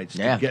couple of nights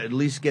to at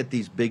least get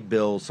these big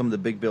bills, some of the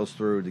big bills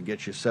through to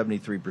get you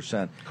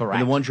 73%. Correct.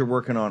 And the ones you're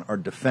working on are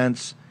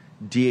defense,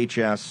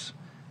 DHS,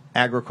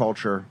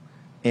 agriculture,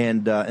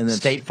 and then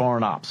State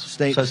Foreign Ops.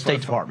 State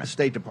Department.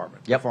 State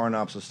Department. Yep. Foreign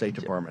Ops and State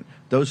Department.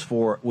 Those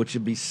four, which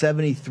would be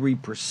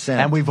 73%.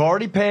 And we've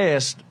already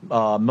passed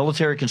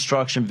military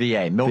construction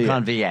VA,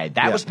 Milcon VA.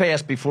 That was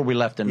passed before we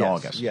left in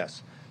August.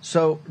 Yes.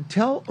 So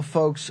tell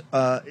folks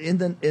in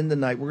the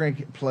night, we're going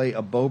to play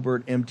a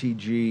Bobert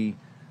MTG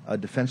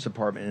Defense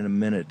Department in a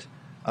minute.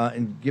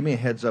 And give me a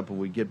heads up when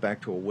we get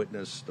back to a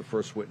witness, the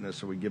first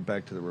witness, or we get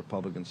back to the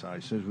Republican side.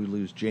 As soon as we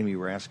lose Jamie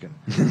Raskin,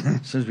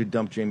 as soon as we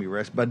dump Jamie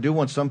Raskin. But I do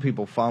want some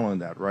people following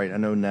that, right? I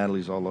know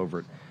Natalie's all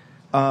over it.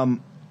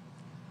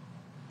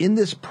 In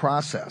this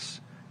process,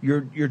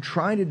 you're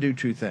trying to do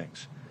two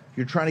things.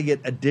 You're trying to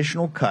get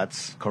additional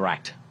cuts.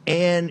 Correct.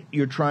 And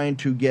you're trying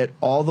to get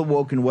all the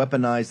woke and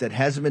weaponized that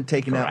hasn't been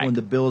taken out when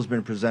the bill has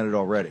been presented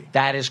already.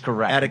 That is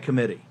correct. At a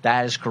committee.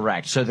 That is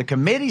correct. So the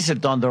committees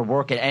have done their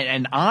work,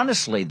 and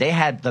honestly, they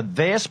had the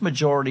vast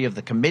majority of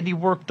the committee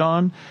work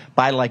done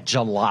by like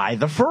July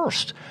the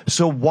 1st.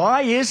 So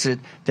why is it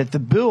that the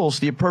bills,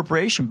 the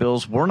appropriation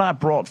bills, were not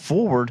brought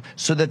forward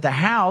so that the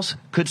House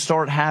could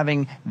start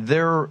having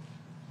their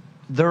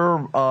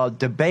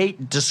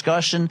debate,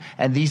 discussion,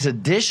 and these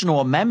additional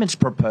amendments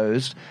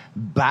proposed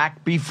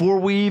back before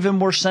we even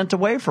were sent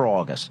away for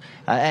August?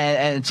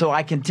 And so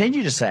I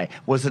continue to say,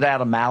 was it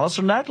out of malice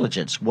or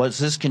negligence? Was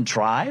this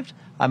contrived?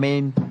 I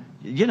mean,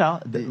 we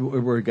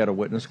got a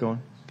witness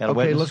going.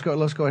 Let's go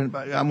ahead.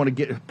 I'm going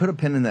to put a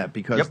pin in that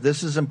because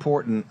this is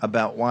important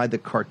about why the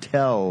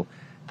cartel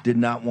did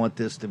not want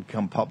this to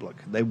become public.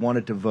 They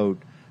wanted to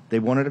vote. They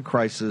wanted a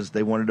crisis.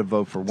 They wanted to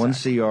vote for one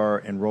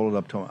CR and roll it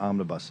up to an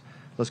omnibus.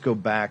 Let's go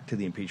back to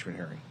the impeachment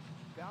hearing.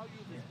 Value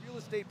of his real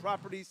estate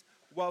properties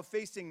while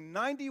facing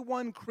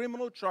 91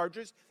 criminal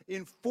charges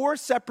in 4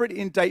 separate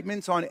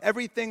indictments on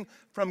everything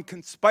from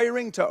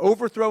conspiring to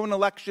overthrow an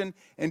election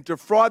and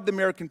defraud the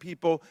American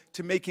people,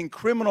 to making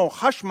criminal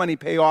hush money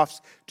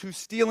payoffs, to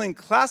stealing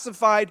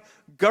classified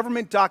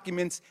government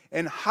documents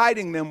and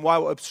hiding them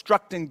while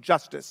obstructing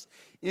justice.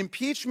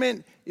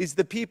 Impeachment is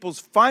the people's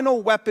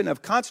final weapon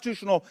of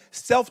constitutional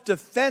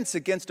self-defense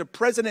against a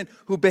president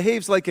who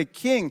behaves like a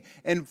king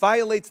and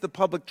violates the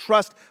public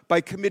trust by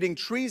committing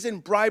treason,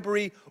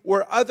 bribery,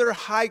 or other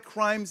high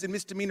crimes and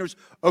misdemeanors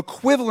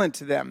equivalent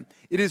to them.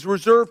 It is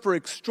reserved for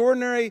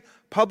extraordinary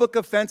public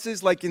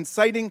offenses like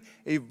inciting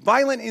a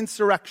violent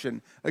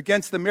insurrection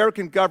against the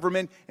American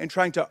government and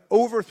trying to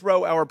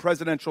overthrow our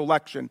presidential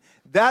election.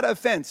 That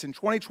offense in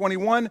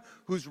 2021,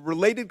 whose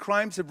related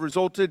crimes have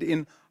resulted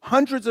in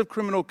hundreds of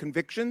criminal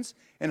convictions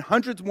and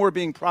hundreds more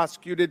being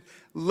prosecuted,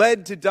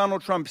 led to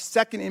Donald Trump's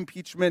second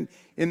impeachment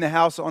in the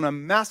House on a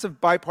massive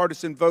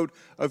bipartisan vote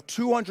of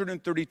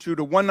 232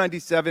 to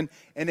 197,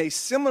 and a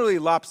similarly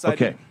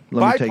lopsided Okay,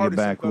 let me take it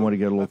back. We want to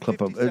get a little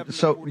clip of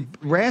so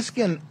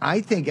Raskin,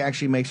 I think,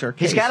 actually makes our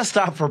case. He's got to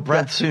stop for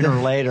breath sooner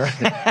or later.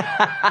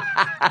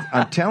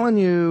 I'm telling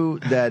you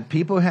that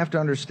people have to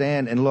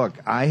understand, and look,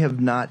 I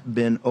have not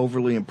been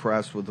overly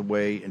impressed with the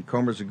way, and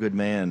Comer's a good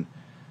man,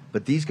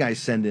 but these guys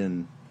send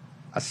in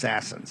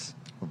assassins.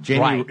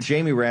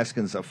 Jamie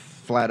Raskin's a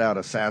flat-out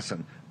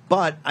assassin.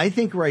 But I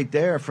think right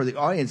there, for the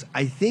audience,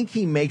 I think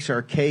he makes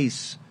our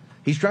case.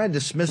 He's trying to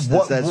dismiss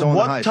this.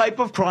 What type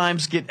of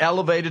crimes get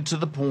elevated to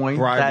the point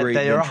bribery, that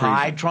they are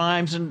high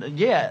crimes and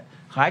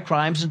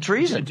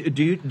treason?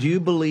 Do you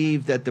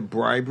believe that the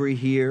bribery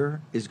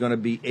here is going to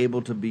be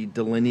able to be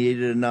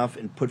delineated enough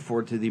and put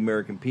forward to the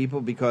American people?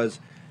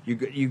 Because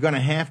you're going to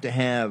have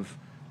the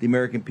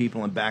American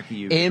people in back of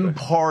you.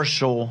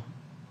 Impartial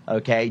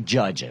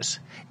judges.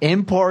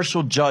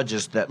 Impartial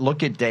judges that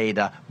look at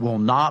data will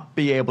not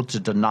be able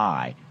to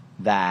deny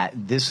that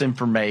this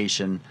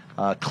information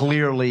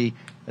clearly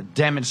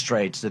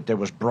demonstrates that there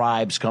was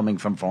bribes coming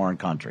from foreign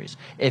countries.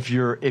 If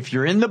you're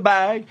in the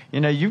bag,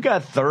 you've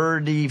got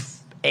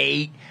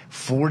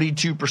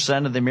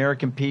 42% of the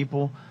American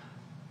people.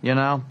 They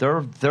don't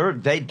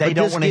want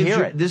to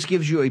hear it. This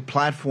gives you a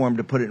platform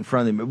to put it in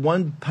front of them.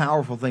 One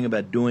powerful thing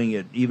about doing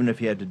it, even if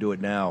you had to do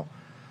it now,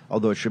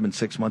 although it should have been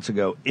 6 months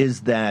ago,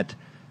 is that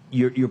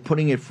you're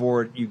putting it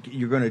forward.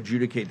 You're going to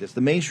adjudicate this.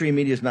 The mainstream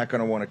media is not going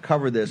to want to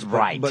cover this,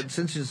 but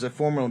since it's a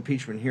formal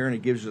impeachment hearing,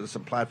 it gives us a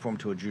platform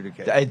to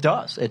adjudicate. It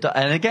does.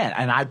 And again,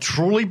 I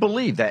truly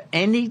believe that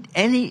any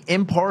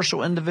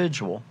impartial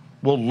individual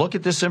will look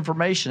at this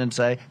information and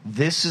say,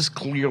 this is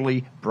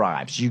clearly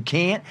bribes. You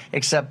can't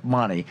accept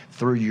money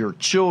through your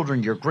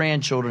children, your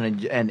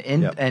grandchildren,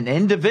 and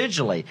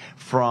individually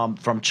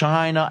from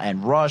China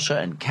and Russia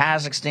and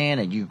Kazakhstan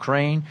and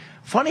Ukraine.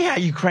 Funny how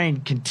Ukraine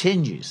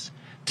continues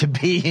to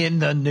be in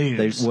the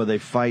news. They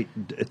fight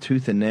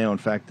tooth and nail. In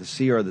fact, the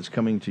CR that's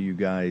coming to you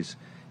guys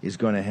is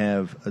going to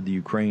have the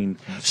Ukraine.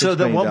 So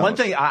the one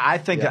thing I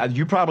think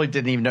you probably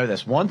didn't even know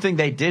this. One thing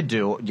they did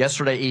do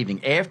yesterday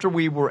evening, after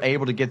we were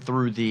able to get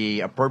through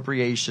the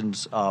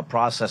appropriations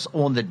process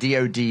on the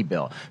DOD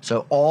bill,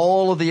 so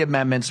all of the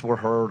amendments were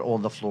heard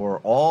on the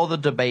floor, all the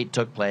debate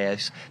took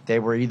place. They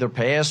were either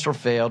passed or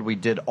failed. We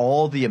did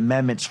all the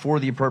amendments for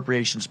the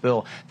appropriations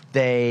bill.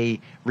 They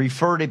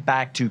referred it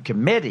back to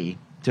committee,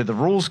 to the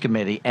Rules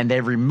Committee, and they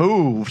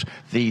removed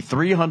the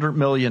 $300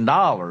 million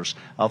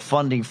of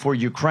funding for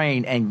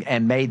Ukraine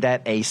and made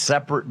that a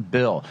separate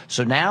bill.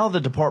 So now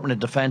the Department of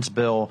Defense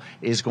bill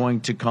is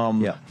going to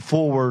come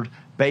forward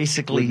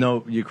basically with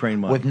no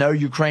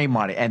Ukraine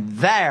money. And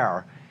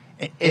there's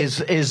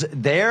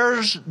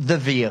the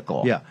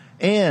vehicle. Yeah.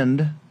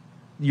 And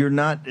you're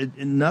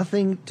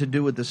nothing to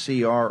do with the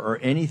CR or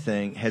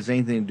anything has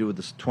anything to do with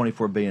this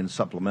 $24 billion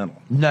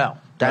supplemental. No.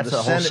 That's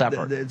a whole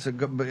separate. It's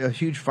a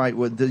huge fight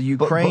with the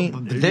Ukraine.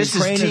 But this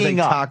Ukraine is teeing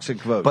a up.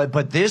 Toxic vote.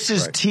 But this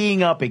is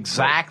teeing up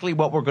exactly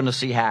what we're going to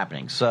see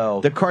happening.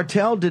 So the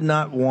cartel did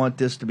not want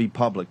this to be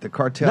public. The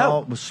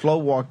cartel was slow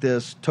walked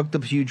this, took the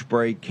huge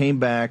break, came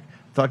back,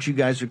 thought you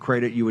guys would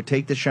create it. You would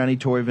take the shiny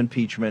toy of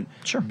impeachment,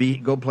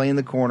 go play in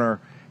the corner.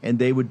 And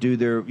they would do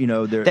their.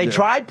 They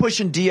tried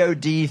pushing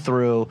DOD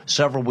through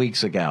several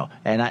weeks ago,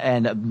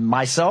 and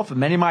myself and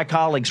many of my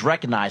colleagues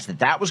recognized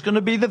that was going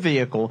to be the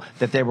vehicle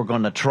that they were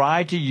going to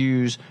try to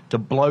use to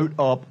bloat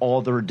up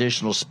all their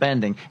additional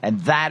spending, and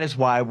that is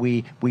why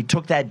we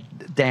took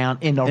that down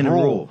in a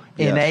rule.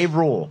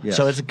 Yes.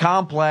 So it's a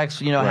complex,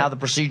 how the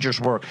procedures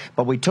work,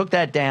 but we took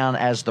that down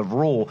as the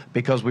rule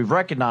because we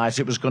recognized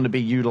it was going to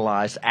be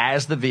utilized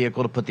as the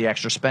vehicle to put the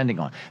extra spending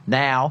on.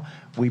 Now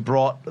we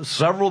brought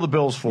several of the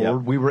bills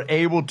forward. We were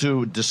able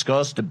to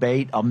discuss,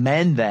 debate,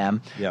 amend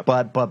them.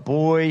 But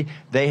boy,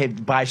 they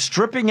had, by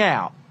stripping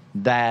out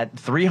that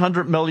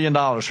 $300 million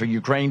for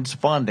Ukraine's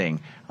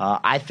funding,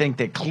 I think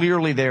that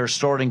clearly they're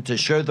starting to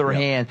show their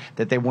hand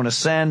that they want to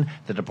send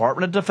the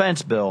Department of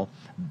Defense bill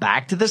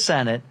back to the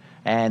Senate.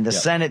 And the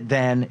Senate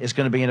then is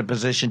going to be in a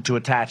position to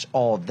attach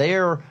all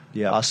their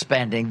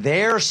spending,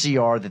 their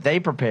CR that they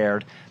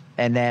prepared,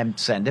 and then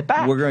send it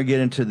back. We're going to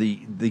get into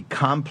the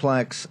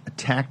complex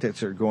tactics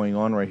that are going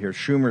on right here.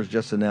 Schumer's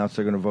just announced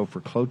they're going to vote for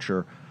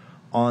cloture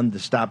on the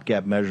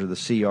stopgap measure, the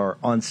CR,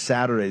 on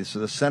Saturday. So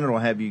the Senate will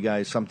have you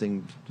guys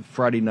something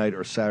Friday night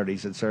or Saturday. He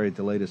said Saturday at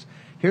the latest.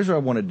 Here's what I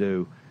want to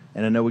do,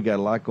 and I know we got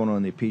a lot going on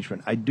in the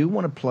impeachment. I do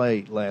want to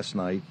play last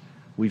night.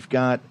 We've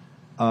got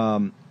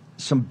some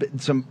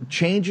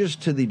changes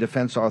to the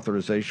defense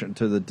authorization,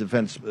 to the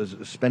defense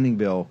spending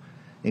bill,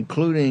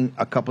 including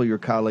a couple of your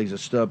colleagues that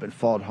stood up and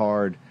fought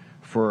hard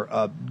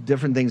for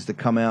different things to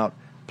come out,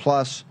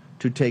 plus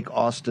to take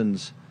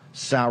Austin's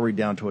salary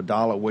down to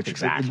 $1,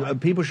 which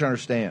people should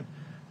understand.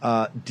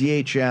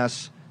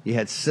 DHS, you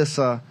had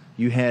CISA,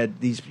 you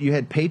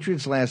had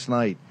Patriots last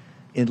night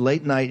in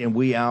late night and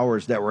wee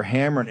hours that were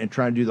hammering and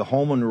trying to do the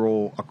Holman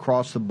Rule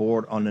across the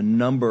board on a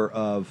number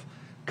of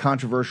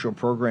controversial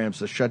programs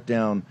to shut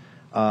down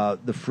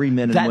the free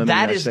men and women.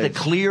 That is the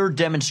clear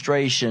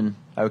demonstration,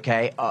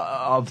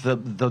 of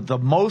the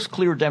most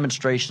clear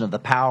demonstration of the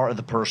power of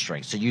the purse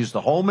strings. To use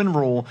the Holman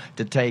Rule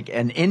to take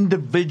an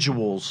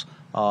individual's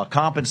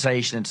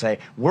compensation and say,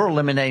 we're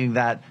eliminating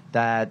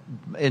that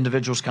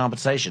individual's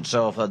compensation.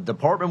 So if a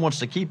department wants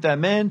to keep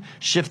them in,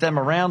 shift them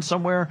around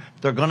somewhere,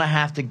 they're going to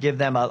have to give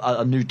them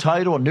a new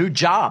title, a new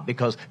job,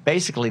 because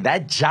basically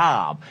that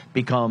job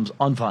becomes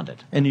unfunded.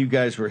 And you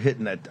guys were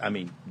hitting that. I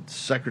mean,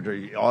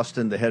 Secretary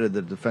Austin, the head of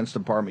the Defense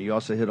Department, you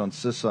also hit on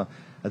CISA.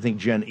 I think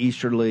Jen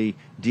Easterly,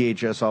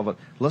 DHS, all of it.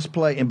 Let's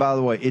play. And by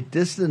the way,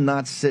 this did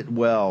not sit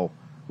well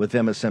with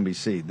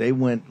MSNBC. They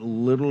went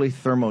literally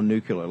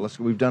thermonuclear.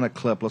 We've done a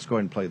clip. Let's go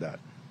ahead and play that.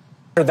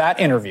 After that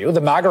interview,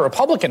 the MAGA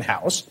Republican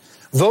House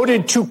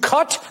voted to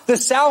cut the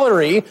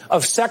salary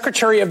of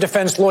Secretary of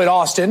Defense Lloyd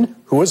Austin,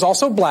 who is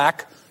also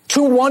black, to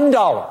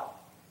 $1.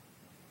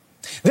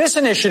 This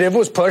initiative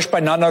was pushed by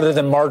none other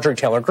than Marjorie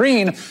Taylor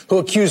Greene, who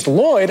accused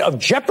Lloyd of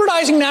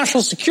jeopardizing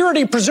national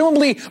security,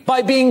 presumably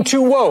by being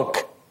too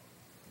woke.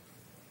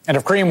 And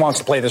if Greene wants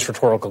to play this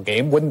rhetorical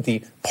game, wouldn't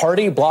the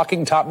party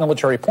blocking top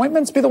military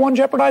appointments be the one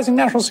jeopardizing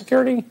national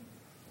security?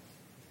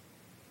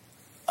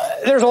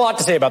 There's a lot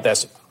to say about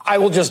this. I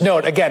will just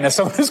note, again, as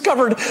someone who's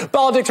covered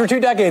politics for 2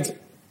 decades,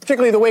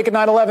 particularly the wake of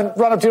 9/11,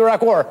 run up to the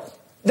Iraq War,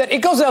 that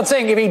it goes without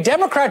saying, if a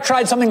Democrat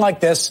tried something like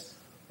this,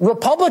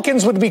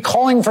 Republicans would be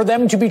calling for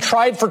them to be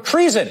tried for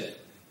treason.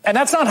 And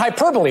that's not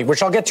hyperbole,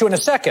 which I'll get to in a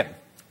second.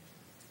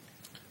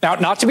 Now,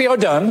 not to be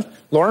outdone,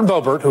 Lauren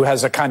Boebert, who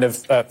has a kind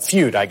of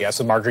feud, I guess,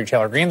 with Marjorie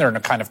Taylor Greene, they're in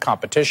a kind of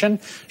competition,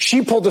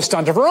 she pulled a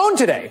stunt of her own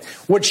today.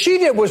 What she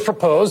did was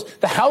propose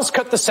the House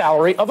cut the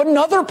salary of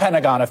another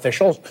Pentagon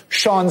official,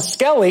 Sean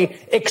Skelly,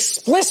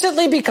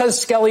 explicitly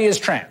because Skelly is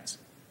trans.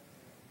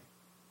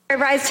 I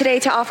rise today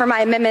to offer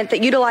my amendment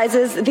that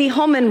utilizes the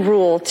Holman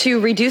Rule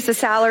to reduce the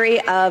salary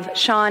of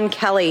Sean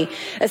Kelly,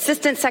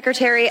 Assistant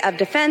Secretary of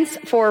Defense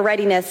for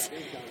Readiness.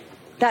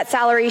 That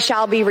salary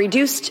shall be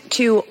reduced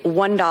to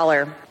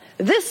 $1.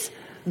 This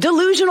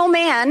delusional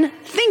man,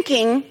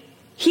 thinking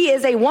he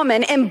is a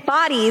woman,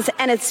 embodies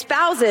and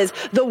espouses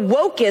the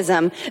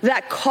wokeism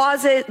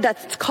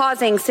that's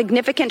causing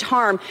significant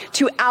harm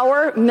to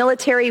our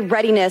military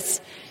readiness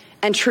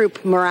and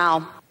troop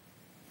morale.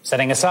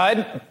 Setting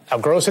aside how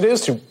gross it is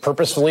to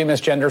purposefully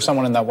misgender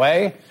someone in that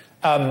way,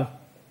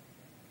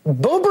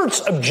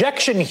 Boebert's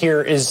objection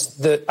here is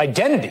the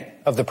identity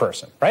of the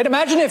person, right?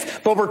 Imagine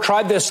if Boebert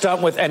tried this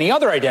stunt with any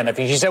other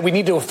identity. She said we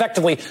need to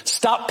effectively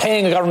stop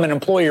paying a government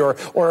employee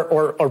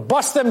or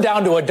bust them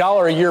down to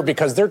 $1 a year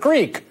because they're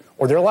Greek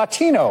or they're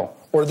Latino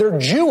or they're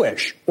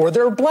Jewish or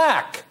they're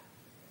black.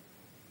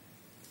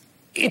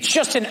 It's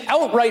just an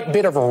outright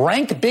bit of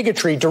rank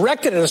bigotry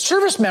directed at a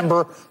service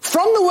member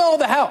from the well of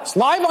the House,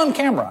 live on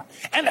camera.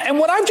 And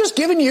what I've just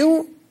given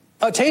you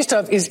a taste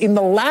of is in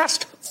the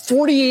last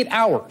 48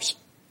 hours.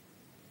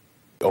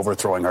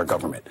 Overthrowing our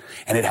government.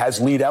 And it has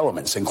lead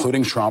elements,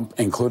 including Trump,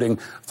 including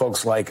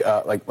folks like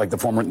the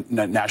former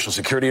National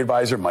Security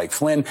Advisor, Mike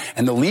Flynn.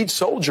 And the lead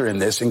soldier in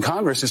this in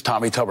Congress is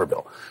Tommy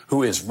Tuberville,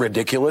 who is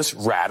ridiculous,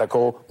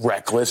 radical,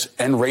 reckless,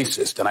 and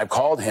racist. And I've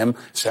called him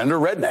Senator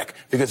Redneck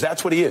because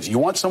that's what he is. You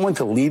want someone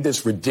to lead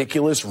this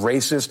ridiculous,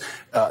 racist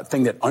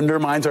thing that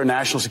undermines our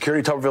national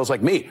security? Tuberville's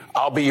like me.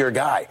 I'll be your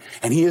guy.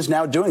 And he is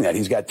now doing that.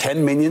 He's got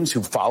 10 minions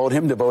who followed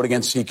him to vote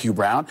against CQ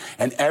Brown.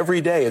 And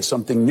every day it's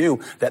something new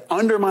that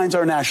undermines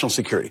our national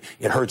security.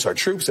 It hurts our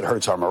troops. It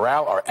hurts our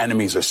morale. Our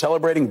enemies are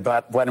celebrating.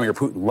 Vladimir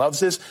Putin loves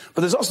this.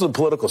 But there's also the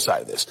political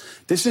side of this.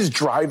 This is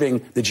driving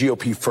the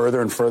GOP further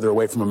and further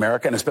away from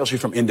America, and especially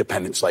from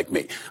independents like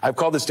me. I've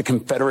called this the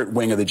Confederate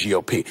wing of the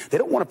GOP. They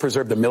don't want to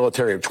preserve the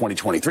military of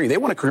 2023. They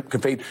want to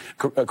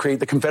create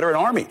the Confederate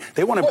Army.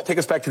 They want to take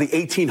us back to the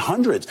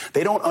 1800s.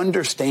 They don't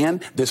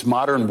understand this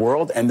modern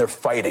world, and they're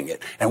fighting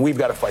it. And we've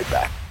got to fight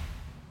back.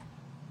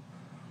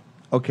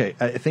 Okay,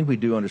 I think we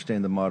do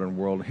understand the modern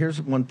world.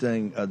 Here's one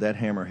thing that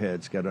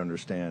hammerhead's got to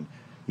understand.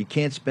 You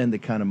can't spend the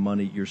kind of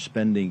money you're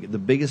spending. The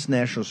biggest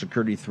national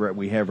security threat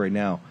we have right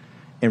now,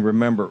 and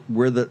remember,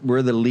 we're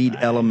the lead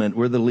element,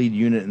 we're the lead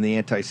unit in the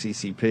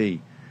anti-CCP.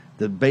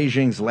 The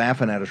Beijing's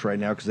laughing at us right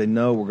now because they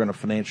know we're going to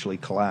financially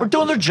collapse. We're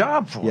doing their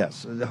job for them.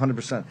 Yes,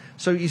 100%.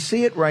 So you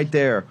see it right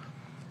there.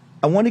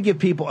 I want to give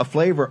people a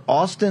flavor.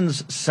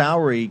 Austin's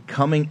salary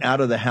coming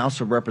out of the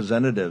House of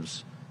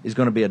Representatives is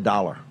going to be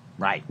 $1.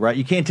 Right.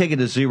 You can't take it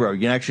to zero.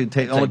 You can actually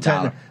take it's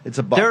 $1. It's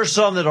 $1. There are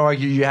some that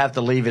argue you have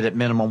to leave it at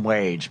minimum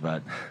wage,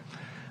 but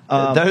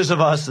those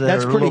of us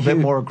that are a little bit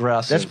more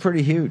aggressive. That's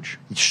pretty huge.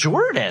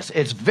 Sure it is.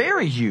 It's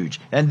very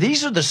huge. And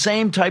these are the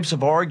same types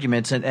of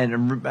arguments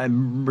and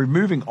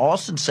removing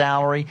Austin's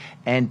salary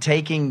and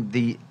taking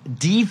the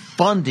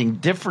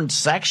defunding different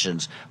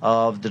sections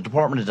of the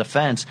Department of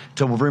Defense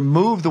to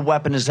remove the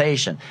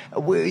weaponization.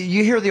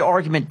 You hear the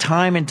argument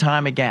time and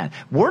time again.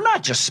 We're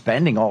not just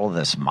spending all of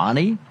this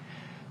money.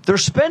 They're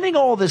spending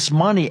all this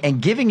money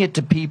and giving it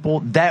to people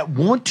that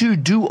want to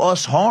do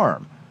us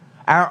harm.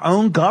 Our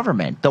own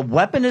government, the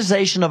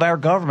weaponization of our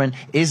government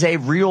is a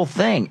real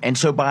thing. And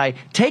so by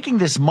taking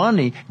this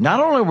money, not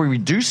only are we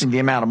reducing the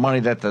amount of money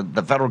that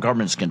the federal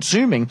government is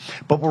consuming,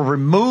 but we're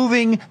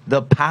removing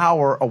the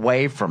power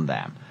away from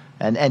them.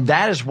 And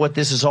that is what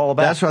this is all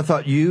about. That's what I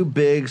thought. You,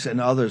 Biggs, and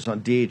others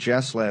on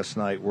DHS last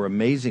night were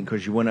amazing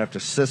because you went after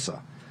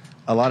CISA.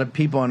 A lot of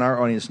people in our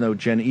audience know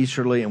Jen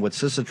Easterly and what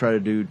CISA tried to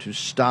do to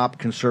stop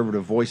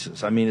conservative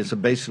voices. I mean, it's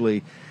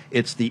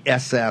the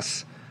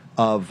SS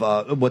of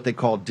what they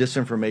call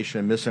disinformation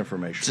and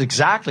misinformation. It's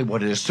exactly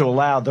what it is, to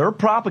allow their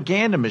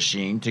propaganda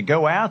machine to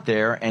go out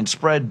there and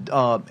spread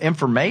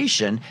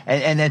information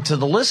and then to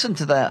listen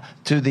to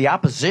the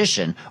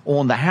opposition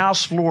on the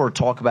House floor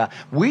talk about,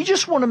 we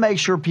just want to make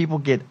sure people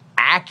get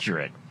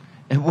accurate.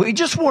 We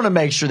just want to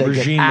make sure they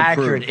get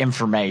accurate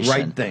information.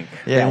 Right think.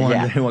 Yeah,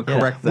 they want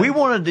correct thing. We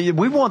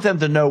want them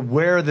to know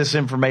where this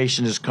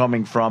information is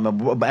coming from,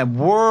 and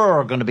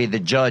we're going to be the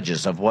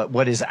judges of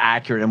what is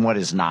accurate and what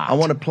is not. I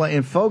want to play,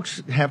 and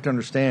folks have to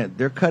understand,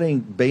 they're cutting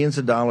billions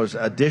of dollars,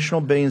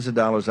 additional billions of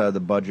dollars out of the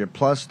budget,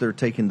 plus they're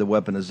taking the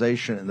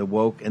weaponization and the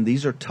woke, and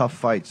these are tough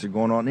fights. They're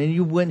going on, and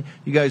you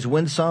guys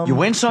win some. You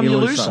win some, you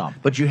lose some.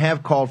 But you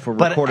have called for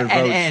recorded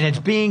votes. And it's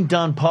being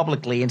done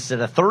publicly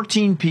instead of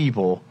 13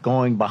 people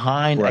going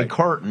behind a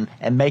curtain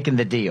and making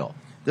the deal.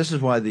 This is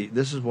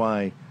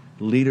why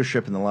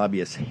leadership and the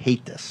lobbyists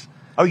hate this.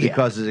 Oh yeah,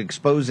 because it's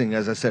exposing,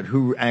 as I said,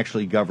 who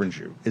actually governs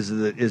you. Is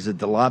it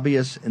the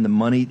lobbyists and the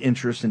money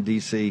interest in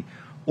D.C.,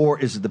 or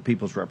is it the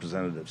people's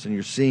representatives? And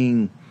you're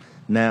seeing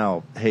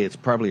now, hey, it's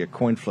probably a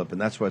coin flip,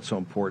 and that's why it's so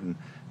important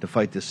to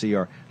fight the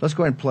CR. Let's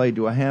go ahead and play.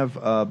 Do I have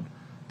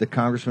the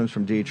congressman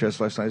from DHS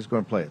last night? Let's go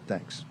ahead and play it.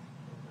 Thanks.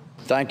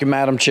 Thank you,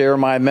 Madam Chair.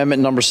 My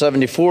amendment number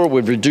 74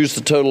 would reduce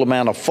the total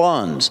amount of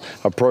funds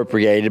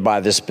appropriated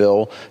by this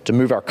bill to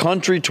move our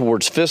country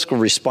towards fiscal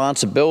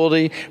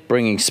responsibility,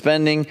 bringing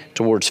spending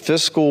towards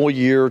fiscal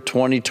year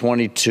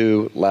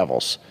 2022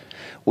 levels.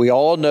 We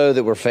all know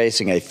that we're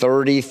facing a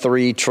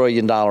 $33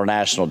 trillion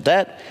national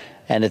debt,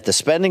 and at the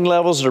spending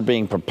levels that are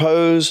being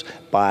proposed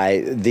by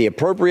the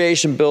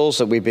appropriation bills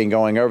that we've been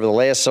going over the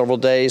last several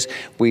days,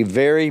 we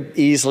very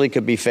easily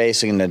could be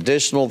facing an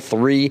additional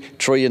 $3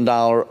 trillion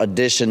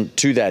addition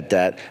to that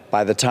debt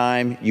by the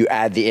time you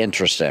add the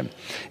interest in.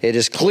 It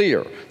is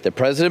clear that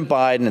President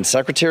Biden and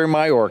Secretary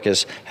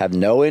Mayorkas have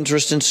no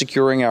interest in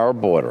securing our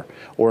border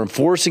or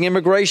enforcing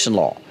immigration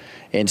law.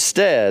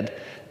 Instead,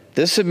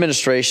 this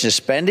administration is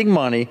spending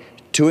money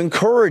to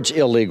encourage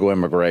illegal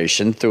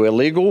immigration through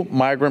illegal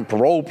migrant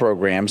parole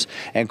programs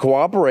and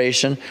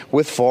cooperation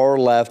with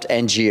far-left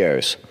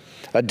NGOs.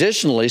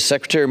 Additionally,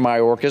 Secretary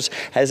Mayorkas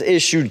has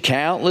issued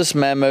countless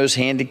memos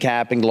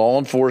handicapping law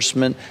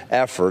enforcement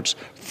efforts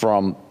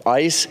from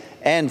ICE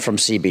and from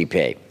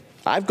CBP.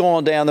 I've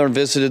gone down there and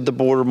visited the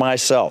border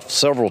myself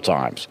several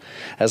times.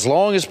 As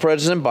long as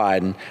President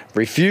Biden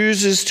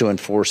refuses to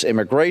enforce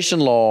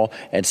immigration law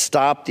and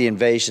stop the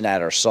invasion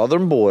at our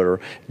southern border,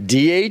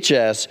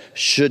 DHS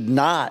should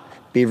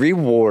not be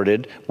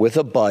rewarded with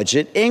a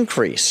budget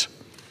increase.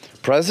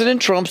 President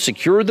Trump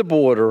secured the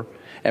border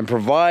and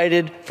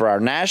provided for our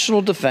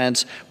national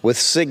defense with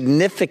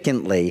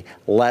significantly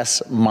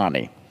less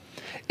money.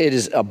 It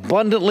is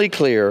abundantly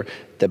clear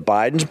that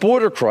Biden's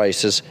border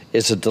crisis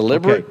is a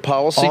deliberate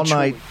policy all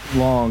night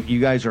long,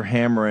 you guys are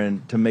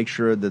hammering to make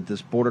sure that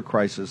this border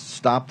crisis,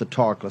 stop the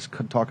talk, let's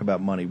talk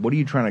about money. What are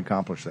you trying to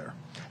accomplish there?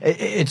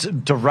 It's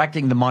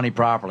directing the money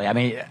properly. I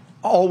mean,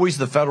 always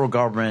the federal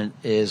government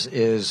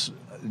is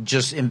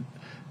just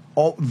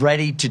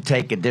ready to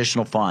take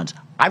additional funds.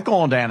 I've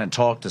gone down and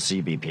talked to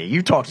CBP.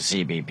 You talked to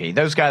CBP.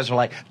 Those guys are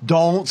like,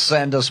 don't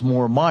send us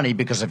more money,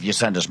 because if you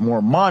send us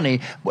more money,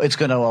 it's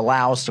going to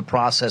allow us to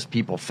process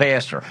people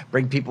faster,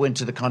 bring people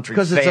into the country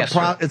faster.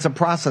 Because it's a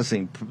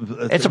processing.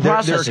 It's a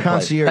processing. They're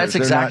concierge. That's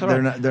exactly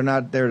right. They're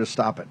not there to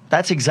stop it.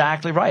 That's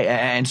exactly right.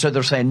 And so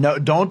they're saying, no,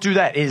 don't do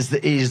that.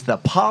 It is the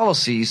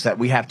policies that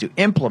we have to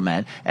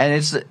implement, and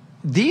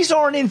these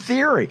aren't in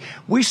theory.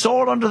 We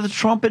saw it under the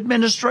Trump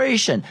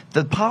administration.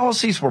 The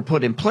policies were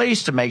put in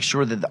place to make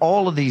sure that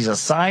all of these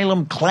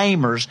asylum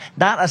claimers,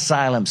 not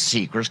asylum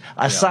seekers,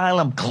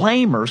 asylum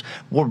claimers,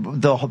 were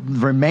the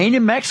Remain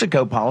in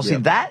Mexico policy.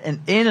 That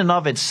in and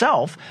of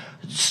itself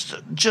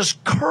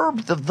just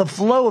curbed the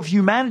flow of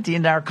humanity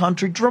into our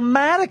country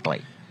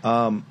dramatically.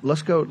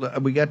 Let's go.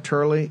 We got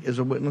Turley as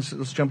a witness.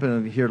 Let's jump in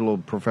and hear a little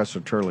Professor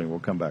Turley. We'll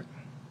come back.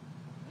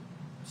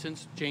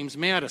 since James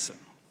Madison.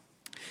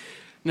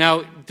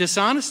 Now,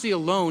 dishonesty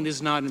alone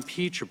is not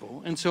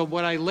impeachable, and so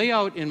what I lay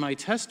out in my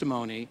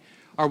testimony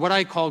are what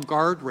I call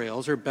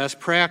guardrails or best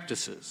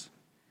practices.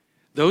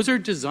 Those are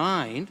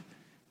designed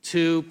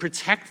to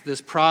protect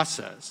this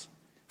process.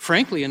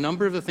 Frankly, a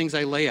number of the things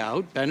I lay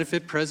out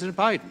benefit President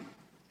Biden,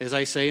 as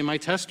I say in my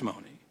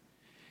testimony.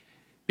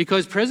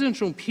 Because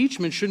presidential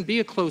impeachment shouldn't be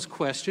a closed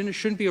question, it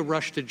shouldn't be a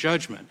rush to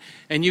judgment,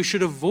 and you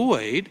should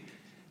avoid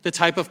the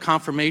type of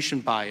confirmation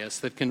bias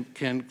that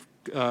can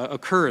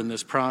occur in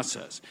this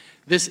process.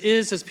 This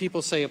is, as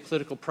people say, a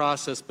political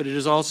process, but it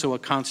is also a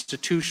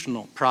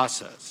constitutional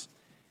process.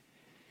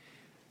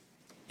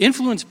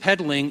 Influence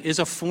peddling is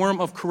a form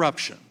of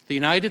corruption. The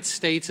United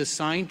States has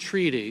signed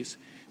treaties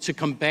to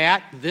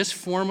combat this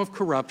form of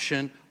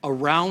corruption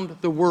around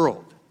the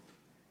world.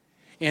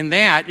 And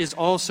that is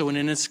also an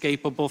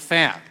inescapable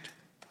fact.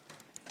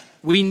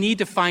 We need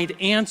to find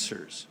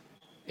answers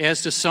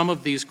as to some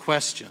of these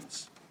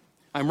questions.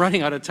 I'm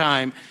running out of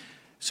time,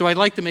 so I'd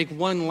like to make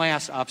one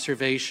last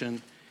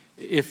observation,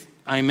 if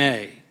I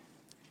may.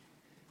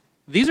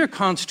 These are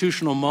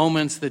constitutional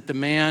moments that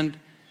demand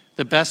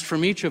the best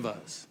from each of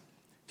us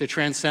to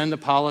transcend the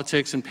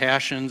politics and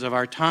passions of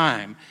our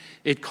time.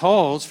 It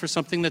calls for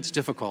something that's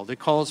difficult. It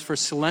calls for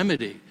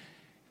solemnity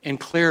and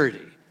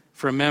clarity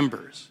for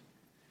members.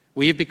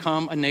 We have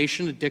become a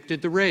nation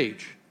addicted to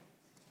rage,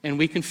 and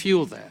we can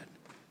fuel that.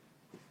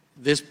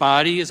 This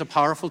body is a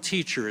powerful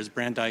teacher, as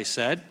Brandeis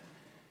said,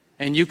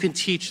 and you can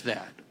teach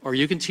that, or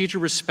you can teach a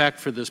respect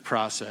for this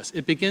process.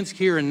 It begins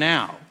here and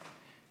now.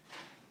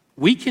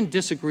 We can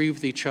disagree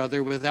with each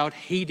other without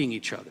hating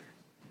each other.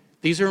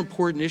 These are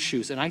important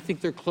issues, and I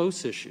think they're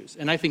close issues.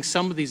 And I think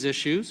some of these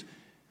issues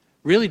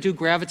really do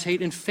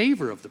gravitate in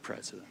favor of the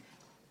president.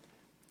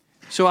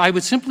 So I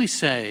would simply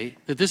say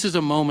that this is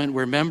a moment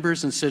where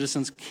members and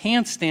citizens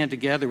can stand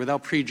together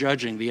without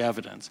prejudging the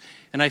evidence.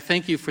 And I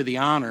thank you for the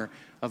honor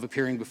of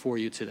appearing before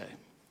you today.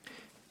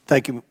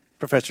 Thank you,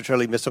 Professor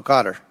Turley. Ms.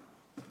 O'Connor.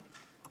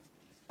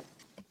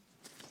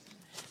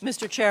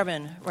 Mr.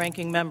 Chairman,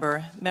 Ranking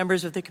Member,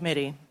 members of the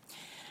committee,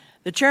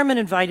 the chairman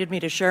invited me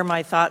to share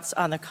my thoughts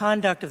on the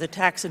conduct of the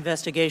tax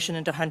investigation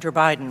into Hunter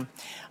Biden.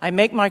 I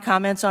make my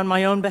comments on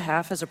my own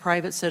behalf as a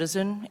private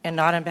citizen and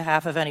not on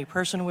behalf of any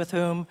person with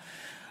whom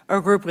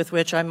or group with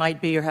which I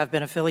might be or have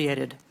been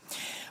affiliated.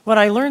 When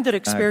I learned that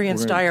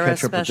experienced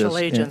IRS special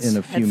agents in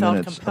a few had felt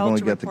minutes. compelled I've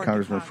only to got the report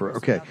congressman to for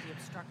Congress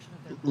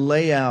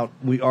lay out.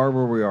 We are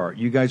where we are.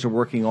 You guys are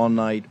working all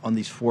night on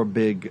these four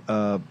big.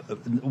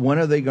 When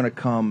are they going to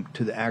come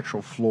to the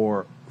actual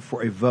floor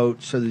for a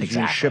vote so that you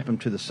can ship them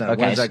to the Senate?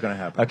 Okay. When is that going to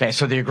happen? Okay,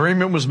 so the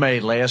agreement was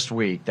made last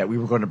week that we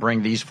were going to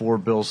bring these four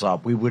bills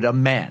up. We would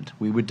amend.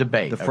 We would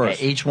debate. The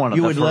first. Okay, each one of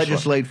you them. would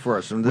legislate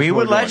first. And this We is where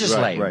would we're going.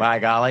 legislate, right. by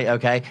golly,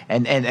 okay?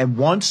 And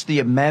once the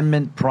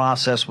amendment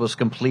process was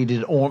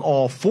completed on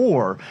all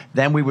four,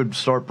 then we would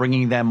start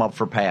bringing them up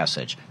for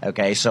passage,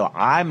 okay? So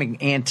I'm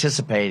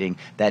anticipating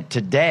that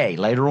today,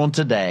 later on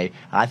today,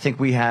 I think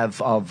we have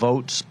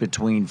votes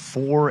between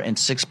 4 and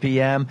 6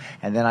 p.m.,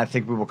 and then I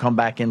think we will come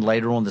back in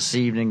later on this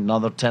evening,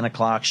 another 10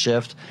 o'clock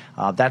shift.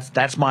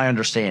 That's my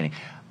understanding.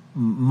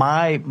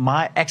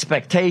 My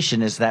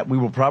expectation is that we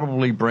will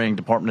probably bring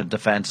Department of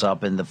Defense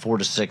up in the 4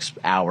 to 6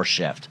 hour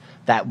shift.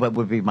 That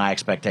would be my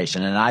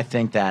expectation, and I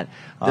think that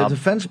the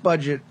defense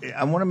budget.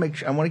 I want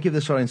to give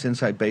this audience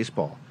inside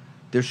baseball.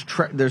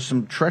 There's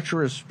some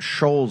treacherous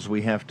shoals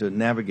we have to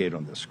navigate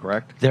on this,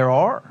 correct? There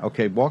are.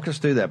 Okay, walk us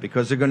through that,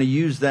 because they're going to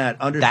use that.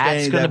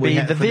 That's going to be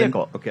the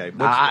vehicle. Okay,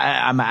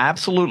 I'm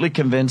absolutely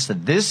convinced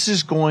that this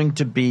is going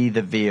to be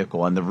the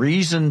vehicle, and the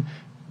reason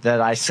that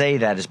I say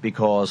that is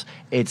because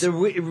it's the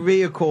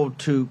vehicle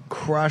to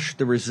crush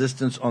the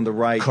resistance on the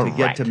right. Correct. To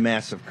get to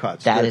massive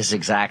cuts. That is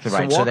exactly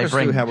right. So walk us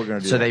through how we're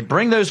going to do that. So they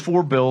bring those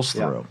four bills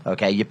through. Yeah.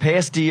 Okay, you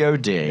pass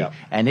DOD,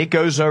 and it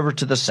goes over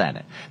to the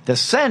Senate. The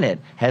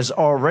Senate has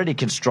already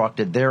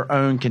constructed their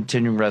own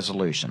continuing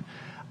resolution.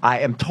 I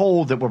am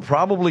told that we're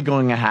probably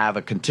going to have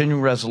a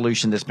continuing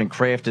resolution that's been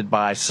crafted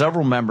by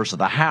several members of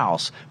the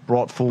House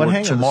brought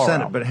forward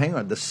tomorrow. But hang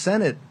on, the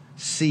Senate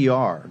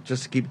CR,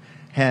 just to keep,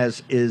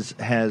 has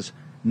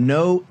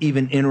no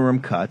even interim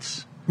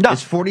cuts. No.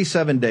 It's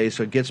 47 days,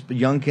 so it gets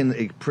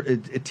Youngkin.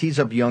 It tees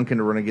up Youngkin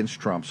to run against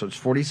Trump. So it's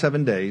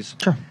 47 days.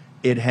 Sure.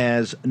 It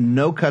has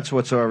no cuts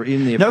whatsoever.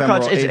 Even the no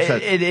ephemeral cuts.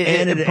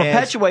 It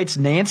perpetuates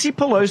Nancy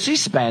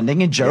Pelosi's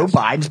spending and Joe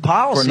Biden's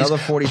policies. For another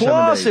 47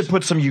 Plus, days. it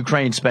puts some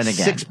Ukraine spending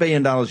in. $6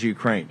 billion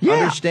Ukraine. Yeah.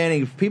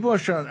 Understanding, if people are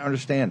trying to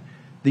understand,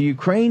 the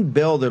Ukraine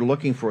bill they're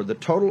looking for, the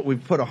total,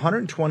 we've put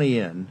 120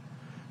 in.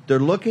 They're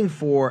looking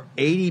for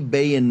 $80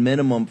 billion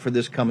minimum for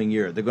this coming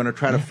year. They're going to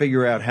try to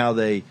figure out how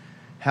they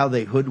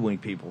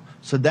hoodwink people.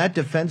 So that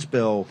defense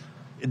bill,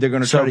 they're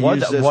going to try to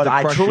use this. What to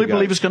I crush truly you guys.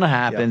 believe is going to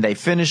happen, they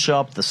finish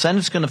up. The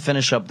Senate's going to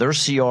finish up their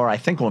CR, I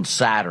think, on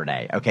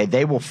Saturday. Okay,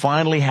 they will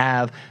finally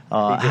have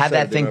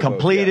that thing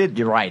completed.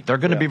 You're right. They're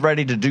going to be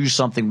ready to do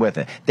something with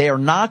it. They are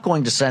not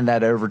going to send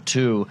that over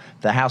to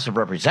the House of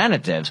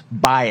Representatives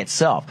by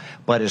itself.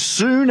 But as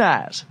soon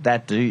as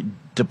that the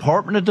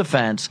Department of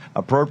Defense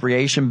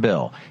appropriation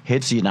bill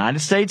hits the United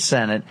States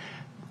Senate,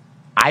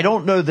 I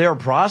don't know their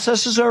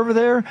processes over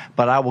there,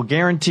 but I will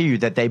guarantee you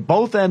that they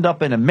both end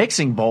up in a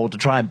mixing bowl to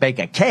try and bake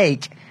a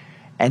cake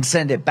and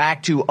send it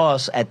back to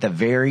us at the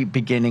very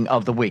beginning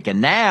of the week. And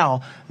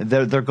now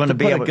they're going to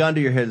be put able a gun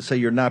to your head and say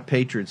you're not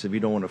patriots if you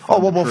don't want to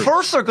fund well, the troops.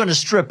 first they're going to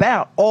strip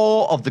out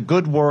all of the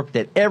good work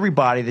that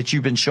everybody that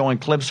you've been showing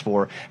clips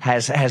for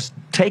has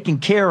taken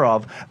care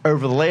of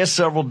over the last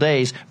several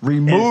days,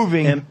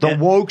 removing the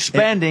woke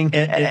spending.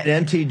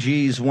 And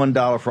MTG's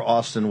 $1 for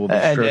Austin will be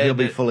stripped. He'll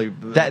be fully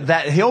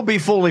he'll be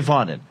fully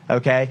funded.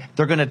 Okay,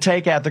 they're going to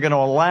take out. They're going to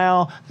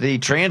allow the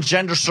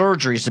transgender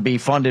surgeries to be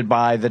funded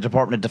by the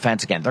Department of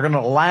Defense again. They're going to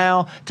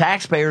allow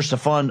taxpayers to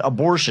fund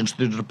abortions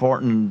through the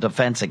Department of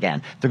Defense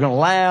again. They're going to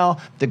allow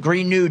the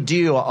Green New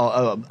Deal,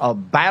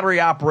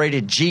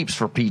 battery-operated Jeeps,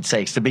 for Pete's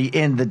sakes, to be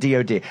in the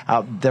DOD.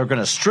 They're going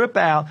to strip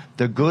out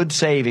the good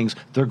savings.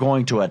 They're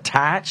going to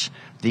attach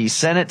the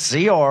Senate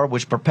CR,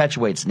 which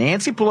perpetuates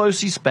Nancy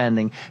Pelosi's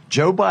spending,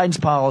 Joe Biden's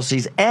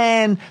policies,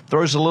 and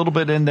throws a little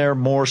bit in there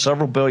more,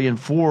 several billion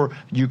for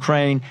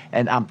Ukraine.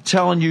 And I'm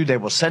telling you, they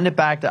will send it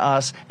back to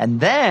us. And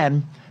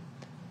then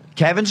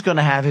Kevin's going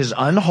to have his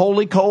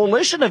unholy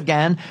coalition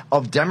again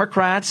of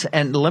Democrats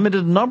and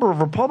limited number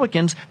of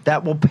Republicans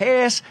that will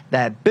pass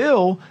that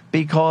bill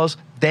because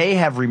they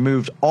have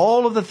removed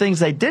all of the things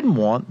they didn't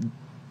want.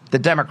 The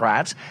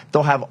Democrats,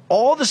 they'll have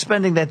all the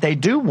spending that they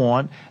do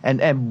want,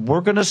 and we're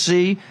going to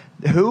see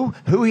who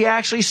he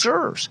actually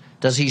serves.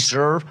 Does he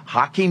serve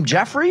Hakeem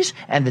Jeffries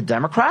and the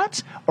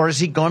Democrats, or is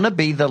he going to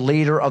be the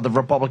leader of the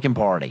Republican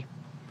Party?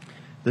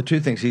 The two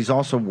things, he's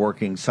also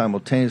working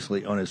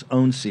simultaneously on his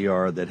own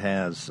CR that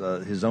has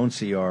his own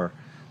CR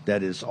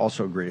that is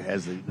also great. It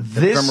has the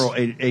criminal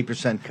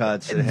 8%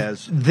 cuts. It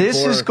has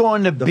is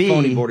going to be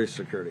phony border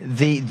security.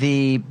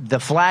 The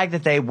flag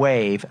that they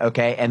wave,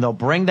 okay, and they'll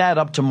bring that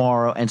up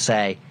tomorrow and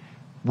say,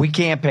 we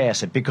can't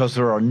pass it because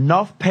there are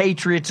enough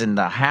patriots in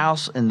the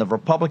House and the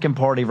Republican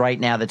Party right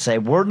now that say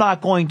we're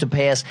not going to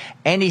pass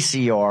any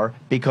CR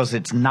because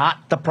it's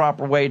not the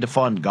proper way to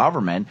fund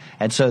government.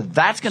 And so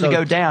that's going to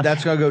go down.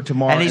 That's going to go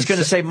tomorrow. And he's going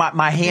to say,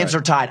 my hands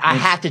are tied. I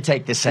have to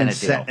take this Senate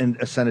deal. And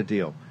a Senate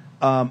deal.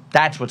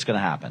 That's what's going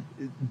to happen.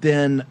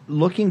 Then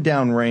looking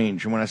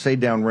downrange, and when I say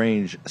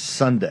downrange,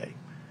 Sunday,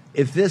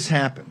 if this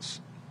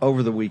happens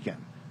over the weekend,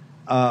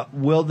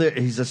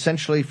 he's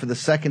essentially for the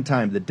second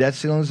time, the debt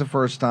ceiling is the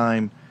first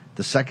time,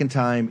 the second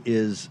time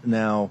is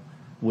now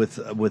with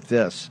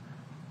this,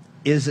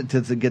 is it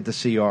to get the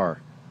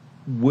CR?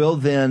 Will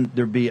then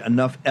there be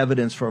enough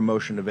evidence for a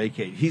motion to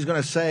vacate? He's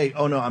going to say,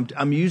 oh no,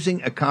 I'm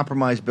using a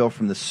compromise bill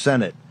from the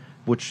Senate,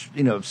 which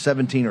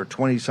 17 or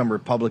 20 some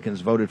Republicans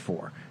voted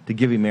for, to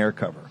give him air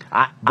cover.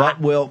 But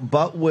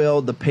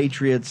will the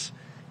Patriots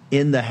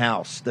in the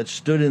House that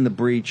stood in the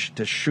breach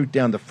to shoot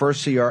down the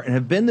first CR and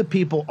have been the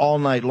people all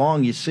night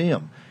long? You see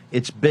them.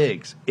 It's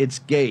Biggs, it's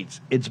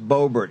Gates, it's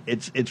Boebert,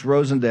 it's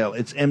Rosendale,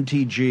 it's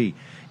MTG,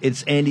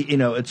 it's Andy.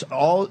 It's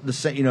all the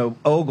same.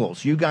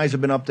 Ogles. You guys have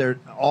been up there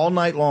all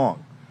night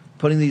long,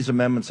 putting these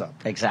amendments up.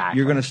 Exactly.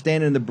 You're going to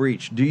stand in the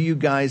breach. Do you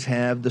guys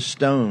have the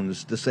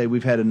stones to say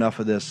we've had enough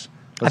of this?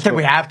 I think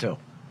we have to.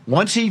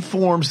 Once he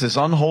forms this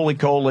unholy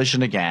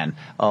coalition again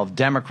of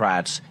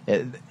Democrats,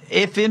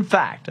 if in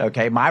fact,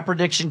 okay, my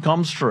prediction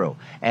comes true,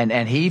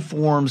 and he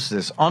forms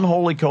this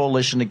unholy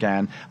coalition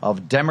again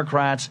of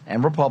Democrats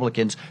and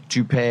Republicans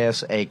to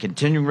pass a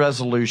continuing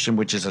resolution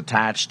which is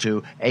attached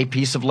to a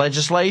piece of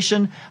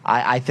legislation,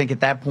 I think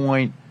at that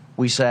point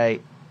we say,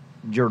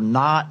 you're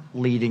not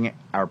leading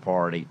our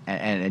party,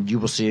 and you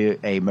will see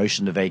a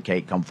motion to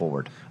vacate come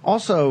forward.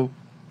 Also,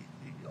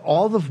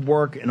 all the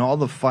work and all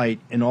the fight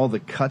and all the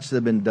cuts that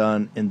have been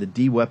done and the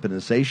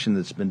de-weaponization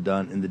that's been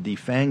done and the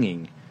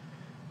defanging,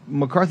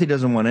 McCarthy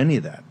doesn't want any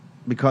of that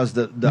because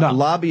the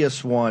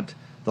lobbyists want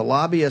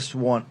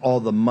all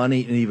the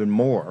money and even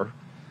more,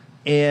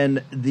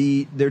 and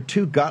they're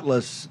too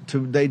gutless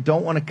they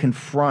don't want to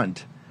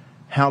confront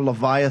how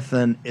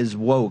Leviathan is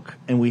woke,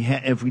 and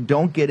if we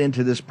don't get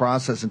into this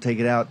process and take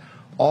it out,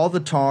 all the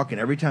talk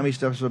and every time he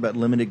steps up about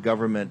limited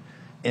government.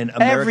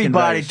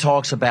 Everybody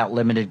talks about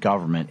limited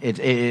government.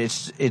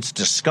 It's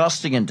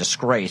disgusting and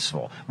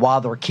disgraceful while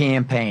they're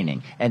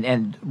campaigning.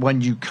 And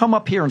when you come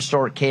up here and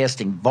start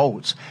casting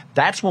votes,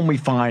 that's when we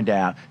find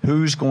out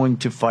who's going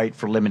to fight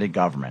for limited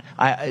government.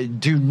 I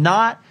do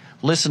not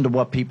listen to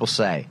what people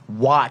say.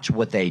 Watch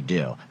what they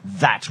do.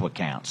 That's what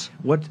counts.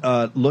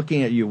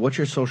 Looking at you, what's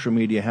your social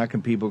media? How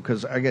can people?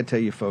 Because I got to tell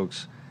you,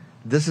 folks,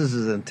 this is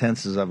as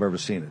intense as I've ever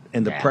seen it.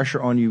 And the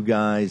pressure on you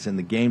guys and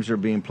the games that are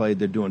being played,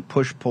 they're doing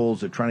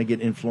push-pulls. They're trying to get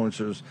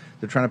influencers.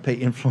 They're trying to pay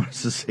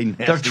influencers to say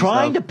nasty They're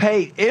trying stuff. to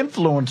pay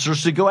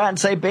influencers to go out and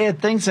say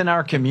bad things in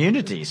our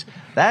communities.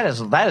 That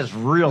is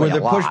really they're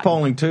a lot.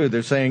 push-polling, too.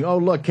 They're saying, oh,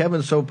 look,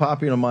 Kevin's so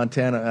popular in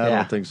Montana. I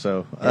don't think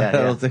so. I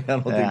don't think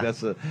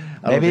that's a...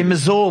 Maybe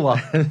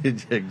Missoula.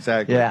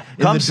 Exactly. Yeah.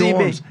 Come see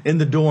me. In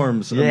the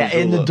dorms. Yeah,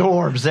 in the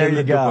dorms. There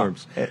you go.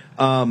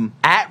 Dorms.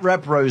 At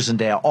Rep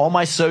Rosendale, all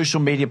my social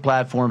media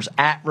platforms,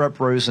 at Rep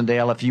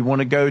Rosendale. If you want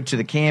to go to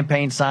the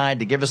campaign side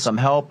to give us some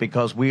help,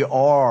 because we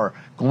are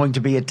going to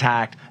be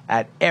attacked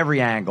at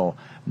every angle.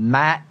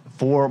 Matt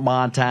for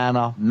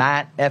Montana,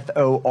 Matt,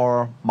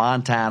 F-O-R,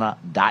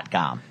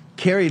 Montana.com.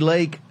 Carrie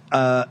Lake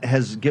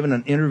has given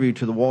an interview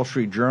to the Wall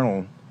Street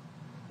Journal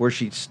where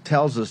she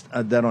tells us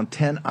that on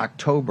 10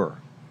 October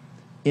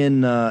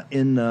in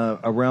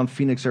around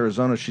Phoenix,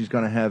 Arizona, she's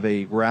going to have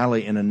a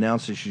rally and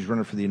announce that she's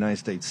running for the United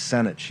States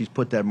Senate. She's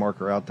put that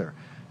marker out there.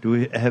 Do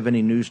we have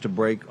any news to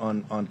break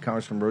on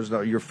Congressman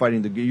Rosendahl? You're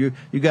fighting you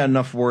got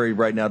enough worry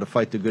right now to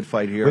fight the good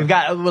fight here. We've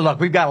got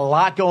a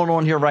lot going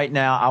on here right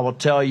now. I will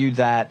tell you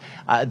that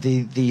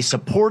the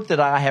support that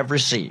I have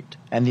received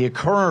and the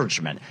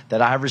encouragement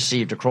that I have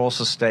received across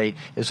the state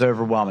is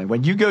overwhelming.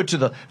 When you go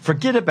to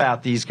forget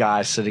about these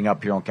guys sitting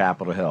up here on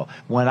Capitol Hill.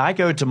 When I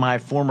go to my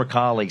former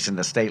colleagues in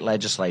the state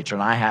legislature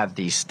and I have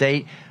the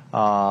state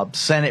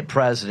Senate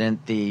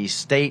President, the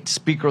state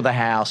Speaker of the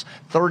House,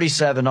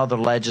 37 other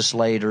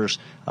legislators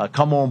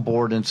come on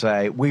board and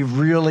say, we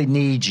really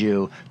need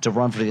you to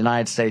run for the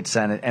United States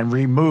Senate and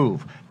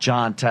remove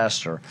John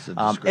Tester.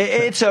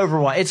 It's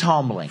overwhelming. It's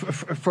humbling.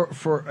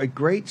 For a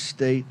great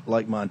state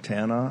like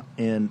Montana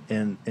and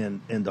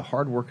the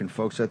hardworking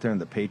folks out there and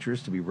the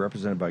patriots to be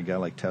represented by a guy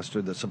like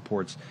Tester that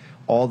supports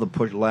all the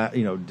push,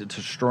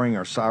 destroying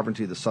our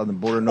sovereignty, the southern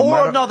border.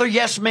 Another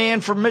yes man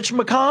for Mitch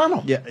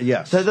McConnell. Yeah,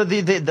 yes.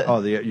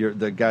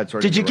 The guy's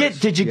already.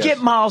 Did you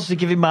get Miles to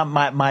give you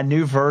my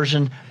new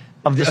version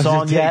of the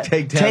song yet?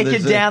 Take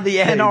it down the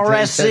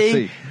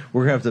NRSC.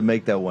 We're gonna have to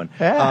make that one.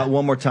 Yeah.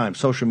 One more time.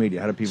 Social media.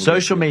 How do people?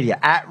 Social media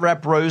at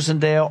Rep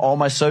Rosendale. All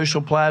my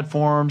social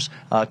platforms.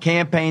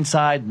 Campaign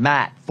side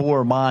Matt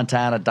for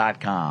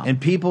Montana.com. And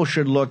people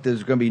should look.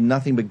 There's going to be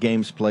nothing but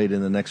games played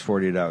in the next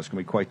 48 hours. It's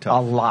going to be quite tough.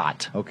 A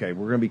lot. Okay,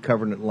 we're going to be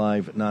covering it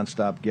live,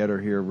 nonstop. Get her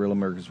here, Real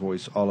America's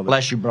Voice, all of it.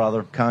 Bless you,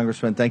 brother.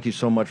 Congressman, thank you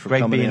so much for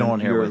Great coming being in.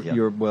 on here with you.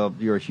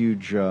 You're a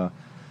huge. The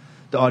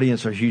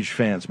audience are huge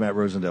fans, Matt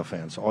Rosendale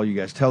fans. All you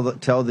guys, tell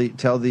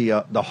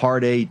the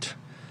Hard Eight.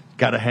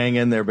 Got to hang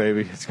in there,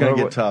 baby. It's going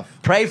to get tough.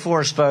 Pray for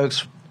us,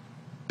 folks.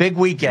 Big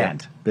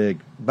weekend. Yeah, big.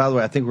 By the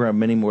way, I think we're on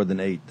many more than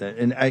 8.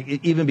 And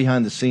even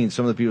behind the scenes,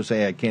 some of the people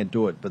say, hey, I can't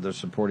do it, but they're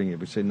supporting it.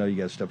 We say, no, you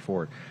got to step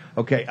forward.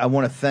 Okay, I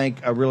want to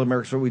thank Real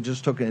America. We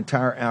just took an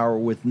entire hour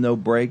with no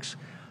breaks.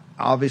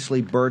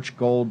 Obviously,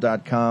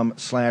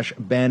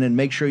 birchgold.com/Bannon.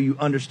 Make sure you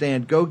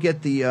understand. Go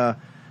get the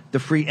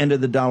free End of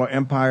the Dollar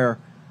Empire.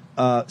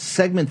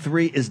 Segment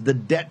 3 is the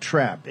debt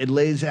trap. It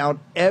lays out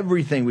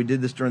everything. We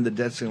did this during the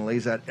debt ceiling. It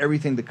lays out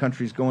everything the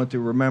country's going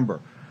through.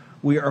 Remember,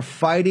 we are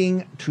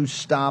fighting to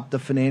stop the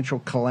financial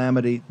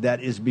calamity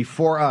that is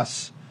before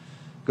us.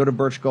 Go to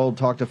Birch Gold,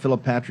 talk to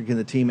Philip Patrick and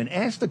the team, and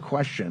ask the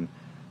question,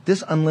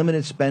 this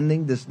unlimited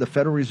spending, the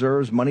Federal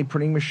Reserve's money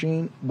printing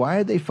machine, why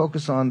are they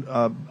focused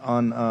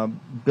on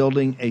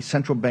building a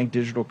central bank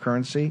digital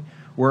currency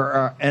where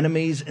our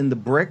enemies in the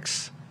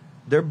BRICS,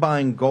 they're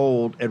buying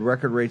gold at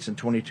record rates in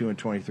 22 and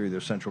 23, their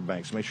central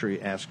banks. Make sure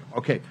you ask them.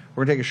 Okay,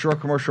 we're going to take a short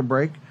commercial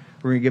break.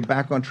 We're going to get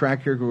back on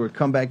track here. We're going to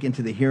come back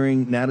into the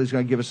hearing. Natalie's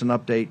going to give us an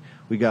update.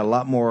 We got a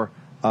lot more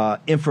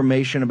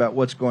information about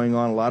what's going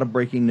on, a lot of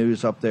breaking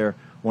news up there.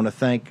 I want to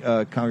thank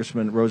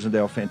Congressman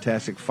Rosendale.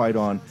 Fantastic fight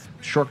on.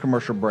 Short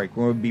commercial break.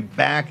 We're going to be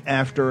back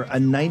after a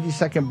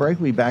 90-second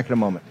break. We'll be back in a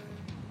moment.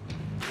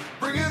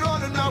 Bring it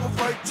on and I will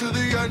fight to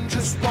the end.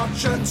 Just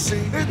watch and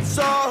see. It's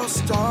all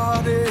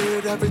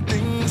started.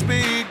 Everything's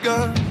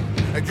begun.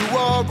 And you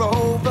are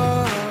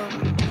over.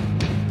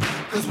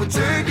 Cause we're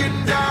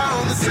taking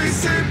down the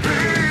CCP.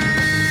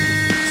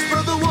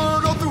 Spread the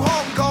word all through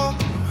Hong Kong.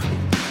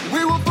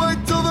 We will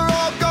fight till they're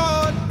all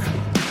gone.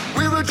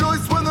 We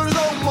rejoice when there's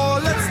no more.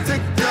 Let's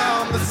take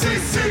down the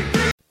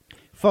CCP.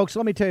 Folks,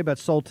 let me tell you about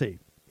Solti.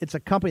 It's a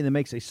company that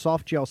makes a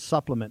soft gel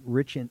supplement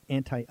rich in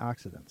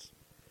antioxidants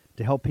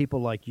to help people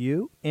like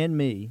you and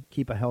me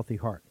keep a healthy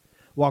heart.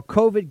 While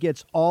COVID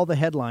gets all the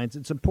headlines,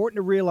 it's important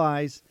to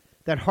realize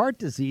that heart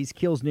disease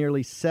kills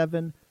nearly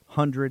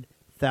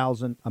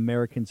 700,000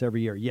 Americans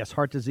every year. Yes,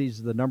 heart disease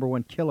is the number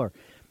one killer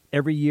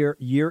every year,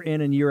 year in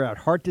and year out.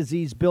 Heart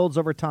disease builds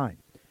over time.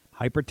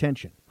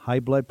 Hypertension, high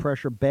blood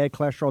pressure, bad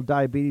cholesterol,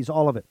 diabetes,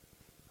 all of it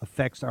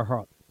affects our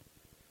heart.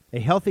 A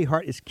healthy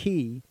heart is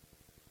key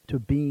to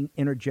being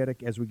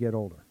energetic as we get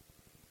older.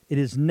 It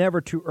is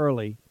never too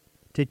early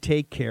to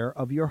take care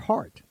of your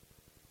heart.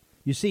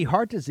 You see,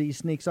 heart disease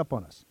sneaks up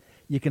on us.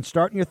 You can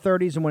start in your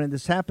 30s, and when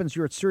this happens,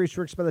 you're at serious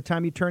risk by the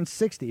time you turn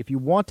 60. If you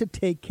want to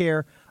take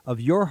care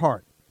of your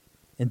heart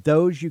and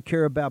those you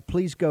care about,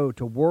 please go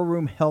to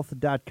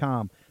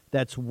warroomhealth.com.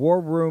 That's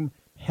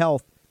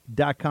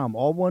warroomhealth.com.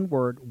 All one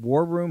word,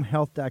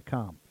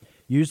 warroomhealth.com.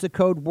 Use the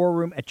code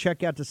WARROOM at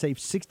checkout to save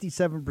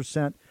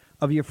 67%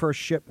 of your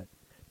first shipment.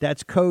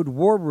 That's code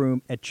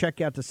WARROOM at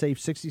checkout to save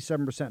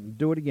 67%. And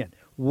do it again.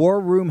 War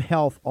Room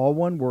Health, all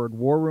one word,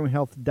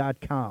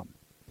 warroomhealth.com.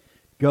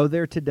 Go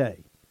there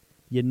today.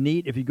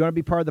 If you're going to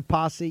be part of the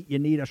posse, you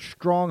need a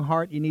strong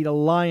heart. You need a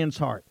lion's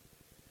heart.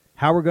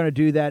 How we're going to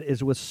do that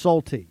is with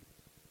Solti.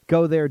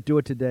 Go there, do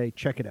it today.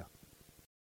 Check it out.